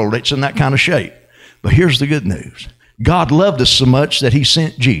the world. It's in that kind of shape. But here's the good news. God loved us so much that he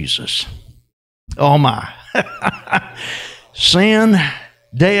sent Jesus. Oh, my. Sin,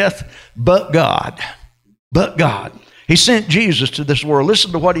 death, but God. But God. He sent Jesus to this world.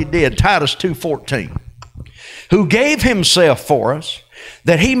 Listen to what he did. Titus 2:14. Who gave himself for us,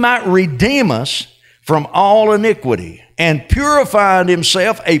 that he might redeem us from all iniquity, and purified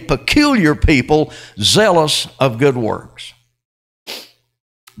himself a peculiar people, zealous of good works.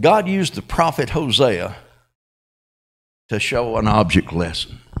 God used the prophet Hosea to show an object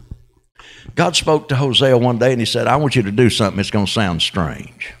lesson. God spoke to Hosea one day and he said, I want you to do something that's going to sound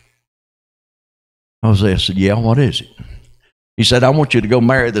strange. Hosea said, yeah, what is it? He said, I want you to go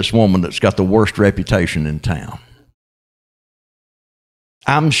marry this woman that's got the worst reputation in town.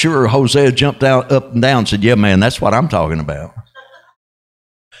 I'm sure Hosea jumped out, up and down and said, yeah, man, that's what I'm talking about.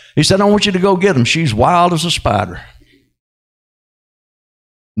 He said, I want you to go get him. She's wild as a spider.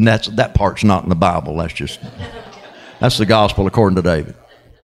 And that part's not in the Bible. That's the gospel according to David.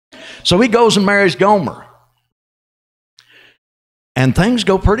 So he goes and marries Gomer. And things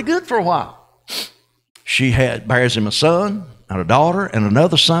go pretty good for a while. She bears him a son and a daughter and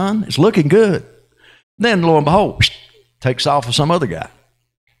another son. It's looking good. Then, lo and behold, takes off with some other guy.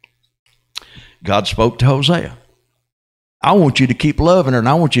 God spoke to Hosea. I want you to keep loving her, and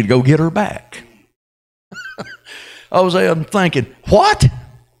I want you to go get her back. Hosea, I'm thinking, what?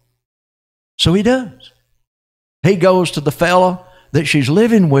 So he does. He goes to the fellow that she's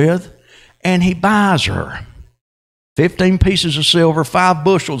living with, and he buys her 15 pieces of silver, 5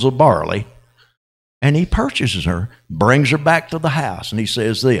 bushels of barley, and he purchases her, brings her back to the house, and he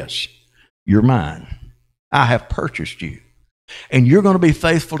says this, you're mine. I have purchased you. And you're going to be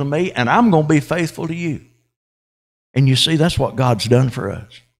faithful to me, and I'm going to be faithful to you. And you see, that's what God's done for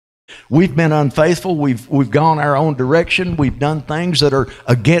us. We've been unfaithful. We've gone our own direction. We've done things that are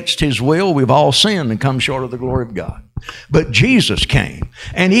against his will. We've all sinned and come short of the glory of God. But Jesus came,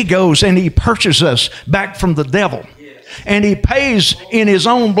 and he goes and he purchases us back from the devil. And he pays in his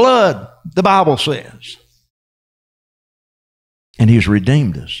own blood, the Bible says. And he's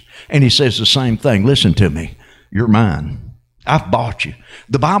redeemed us. And he says the same thing. Listen to me. You're mine. I've bought you.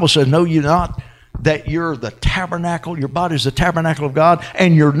 The Bible says, no, you're not, that you're the tabernacle, your body's the tabernacle of God,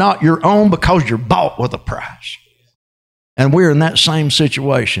 and you're not your own because you're bought with a price. And we're in that same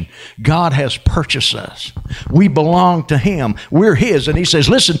situation. God has purchased us. We belong to him. We're his. And he says,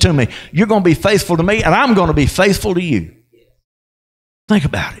 listen to me, you're going to be faithful to me, and I'm going to be faithful to you. Think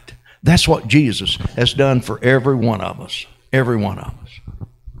about it. That's what Jesus has done for every one of us. Every one of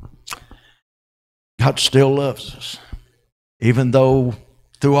us. God still loves us. Even though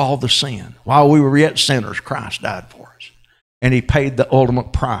through all the sin, while we were yet sinners, Christ died for us. And he paid the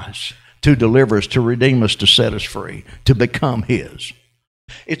ultimate price to deliver us, to redeem us, to set us free, to become his.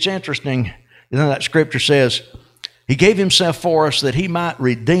 It's interesting, that scripture says, he gave himself for us that he might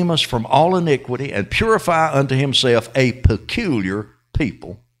redeem us from all iniquity and purify unto himself a peculiar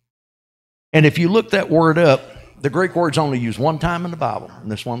people. And if you look that word up, the Greek word's only used one time in the Bible, in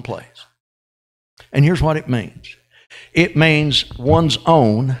this one place. And here's what it means. It means one's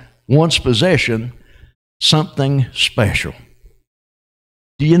own, one's possession, something special.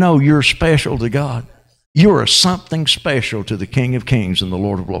 Do you know you're special to God? You're something special to the King of Kings and the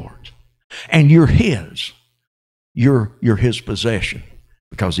Lord of Lords. And you're his. You're his possession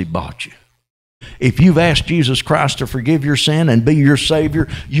because he bought you. If you've asked Jesus Christ to forgive your sin and be your Savior,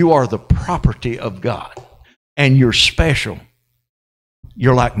 you are the property of God. And you're special.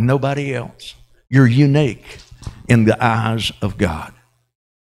 You're like nobody else. You're unique in the eyes of God.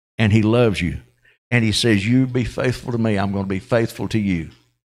 And he loves you. And he says, you be faithful to me, I'm going to be faithful to you.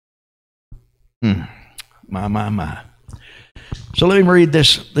 My. So let me read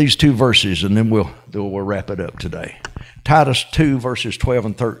these 2 verses, and then we'll wrap it up today. Titus 2, verses 12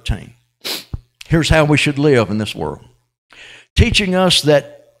 and 13. Here's how we should live in this world. Teaching us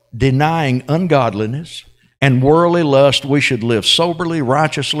that denying ungodliness and worldly lust, we should live soberly,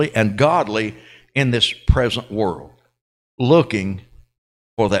 righteously, and godly in this present world, looking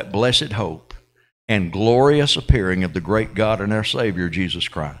for that blessed hope and glorious appearing of the great God and our Savior, Jesus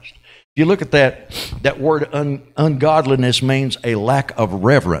Christ. If you look at that word ungodliness means a lack of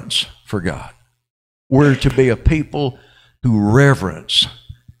reverence for God. We're to be a people who reverence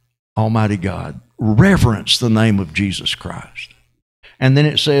Almighty God, reverence the name of Jesus Christ. And then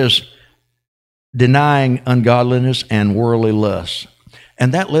it says, denying ungodliness and worldly lust.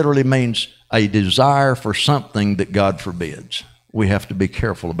 And that literally means a desire for something that God forbids. We have to be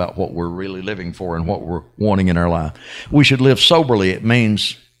careful about what we're really living for and what we're wanting in our life. We should live soberly. It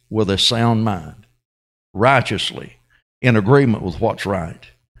means with a sound mind, righteously, in agreement with what's right,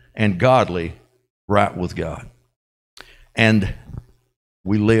 and godly, right with God. And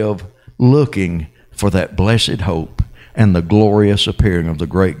we live looking for that blessed hope and the glorious appearing of the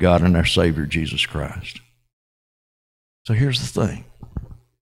great God and our Savior, Jesus Christ. So here's the thing.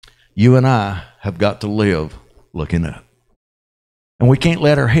 You and I have got to live looking up. And we can't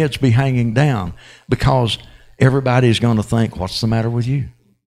let our heads be hanging down, because everybody's going to think, what's the matter with you?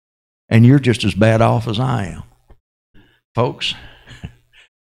 And you're just as bad off as I am. Folks,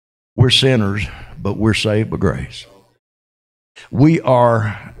 we're sinners, but we're saved by grace. We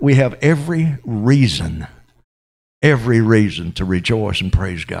have every reason to rejoice and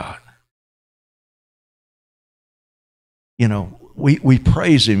praise God. You know, we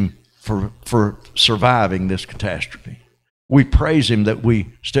praise Him for surviving this catastrophe. We praise Him that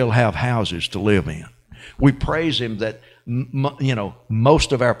we still have houses to live in. We praise Him that,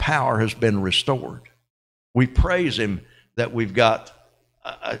 most of our power has been restored. We praise Him that we've got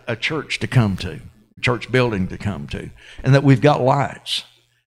a church to come to, a church building to come to, and that we've got lights,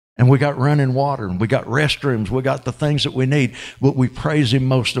 and we got running water, and we got restrooms, we got the things that we need. But we praise Him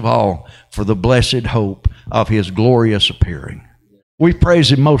most of all for the blessed hope of His glorious appearing. We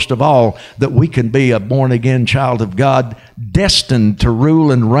praise Him most of all that we can be a born-again child of God, destined to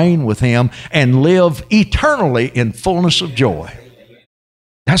rule and reign with Him and live eternally in fullness of joy.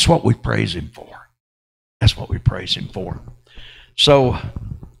 That's what we praise Him for. That's what we praise Him for. So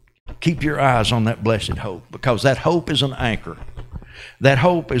keep your eyes on that blessed hope, because that hope is an anchor. That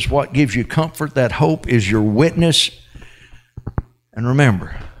hope is what gives you comfort. That hope is your witness. And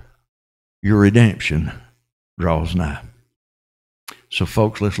remember, your redemption draws nigh. So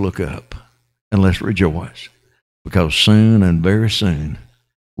folks, let's look up and let's rejoice, because soon and very soon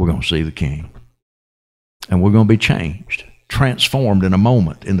we're going to see the King. And we're going to be changed, transformed in a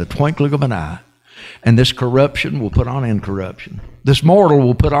moment, in the twinkling of an eye. And this corruption will put on incorruption. This mortal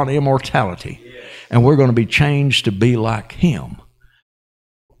will put on immortality. And we're going to be changed to be like Him.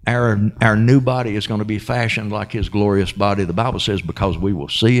 Our new body is going to be fashioned like His glorious body. The Bible says, because we will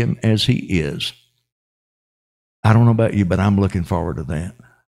see Him as He is. I don't know about you, but I'm looking forward to that.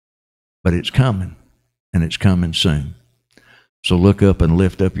 But it's coming, and it's coming soon. So look up and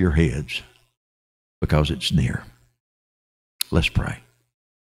lift up your heads, because it's near. Let's pray.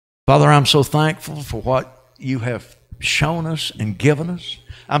 Father, I'm so thankful for what You have shown us and given us.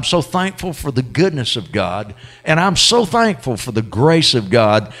 I'm so thankful for the goodness of God, and I'm so thankful for the grace of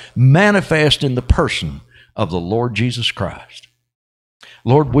God manifest in the person of the Lord Jesus Christ.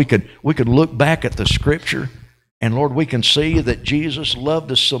 Lord, we could look back at the Scripture, and Lord, we can see that Jesus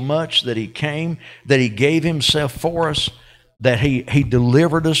loved us so much that He came, that He gave Himself for us, that He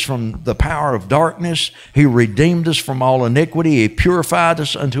delivered us from the power of darkness. He redeemed us from all iniquity. He purified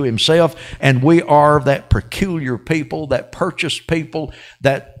us unto Himself. And we are that peculiar people, that purchased people,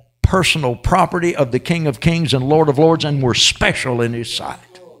 that personal property of the King of Kings and Lord of Lords, and we're special in His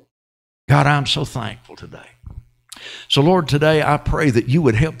sight. God, I'm so thankful today. So Lord, today I pray that You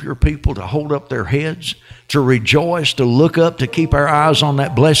would help Your people to hold up their heads, to rejoice, to look up, to keep our eyes on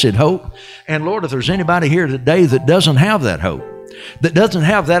that blessed hope. And Lord, if there's anybody here today that doesn't have that hope, that doesn't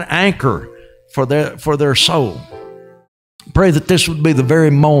have that anchor for their soul, pray that this would be the very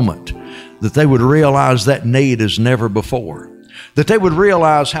moment that they would realize that need as never before, that they would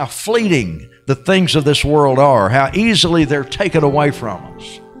realize how fleeting the things of this world are, how easily they're taken away from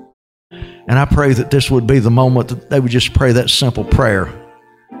us. And I pray that this would be the moment that they would just pray that simple prayer.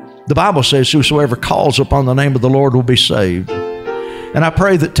 The Bible says, whosoever calls upon the name of the Lord will be saved. And I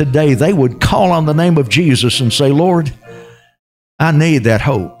pray that today they would call on the name of Jesus and say, Lord, I need that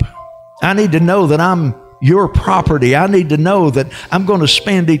hope. I need to know that I'm Your property. I need to know that I'm going to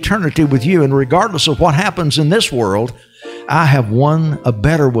spend eternity with You. And regardless of what happens in this world, I have a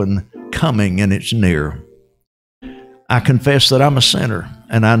better one coming, and it's near. I confess that I'm a sinner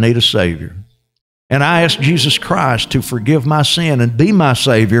and I need a Savior. And I ask Jesus Christ to forgive my sin and be my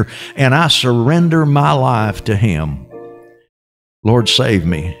Savior, and I surrender my life to Him. Lord, save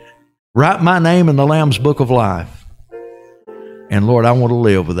me. Write my name in the Lamb's Book of Life. And Lord, I want to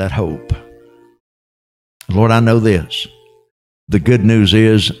live with that hope. Lord, I know this. The good news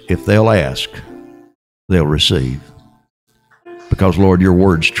is, if they'll ask, they'll receive. Because, Lord, Your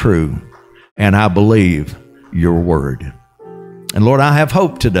word's true, and I believe Your word. And Lord, I have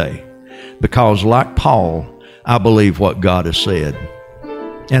hope today, because like Paul, I believe what God has said.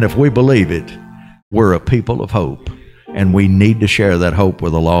 And if we believe it, we're a people of hope. and we need to share that hope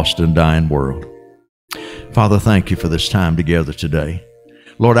with a lost and dying world. Father, thank you for this time together today.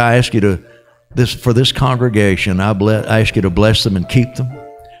 Lord, I ask you for this congregation, I ask you to bless them and keep them,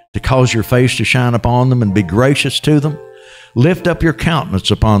 to cause your face to shine upon them and be gracious to them. Lift up your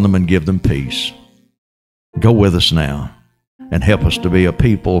countenance upon them and give them peace. Go with us now and help us to be a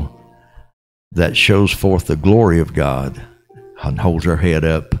people that shows forth the glory of God and holds our head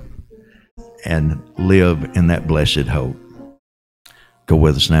up and live in that blessed hope. Go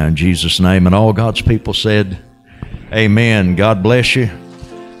with us now in Jesus' name. And all God's people said, amen. God bless you.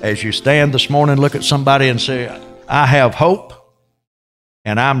 As you stand this morning, look at somebody and say, I have hope,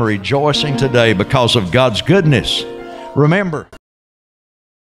 and I'm rejoicing today because of God's goodness. Remember,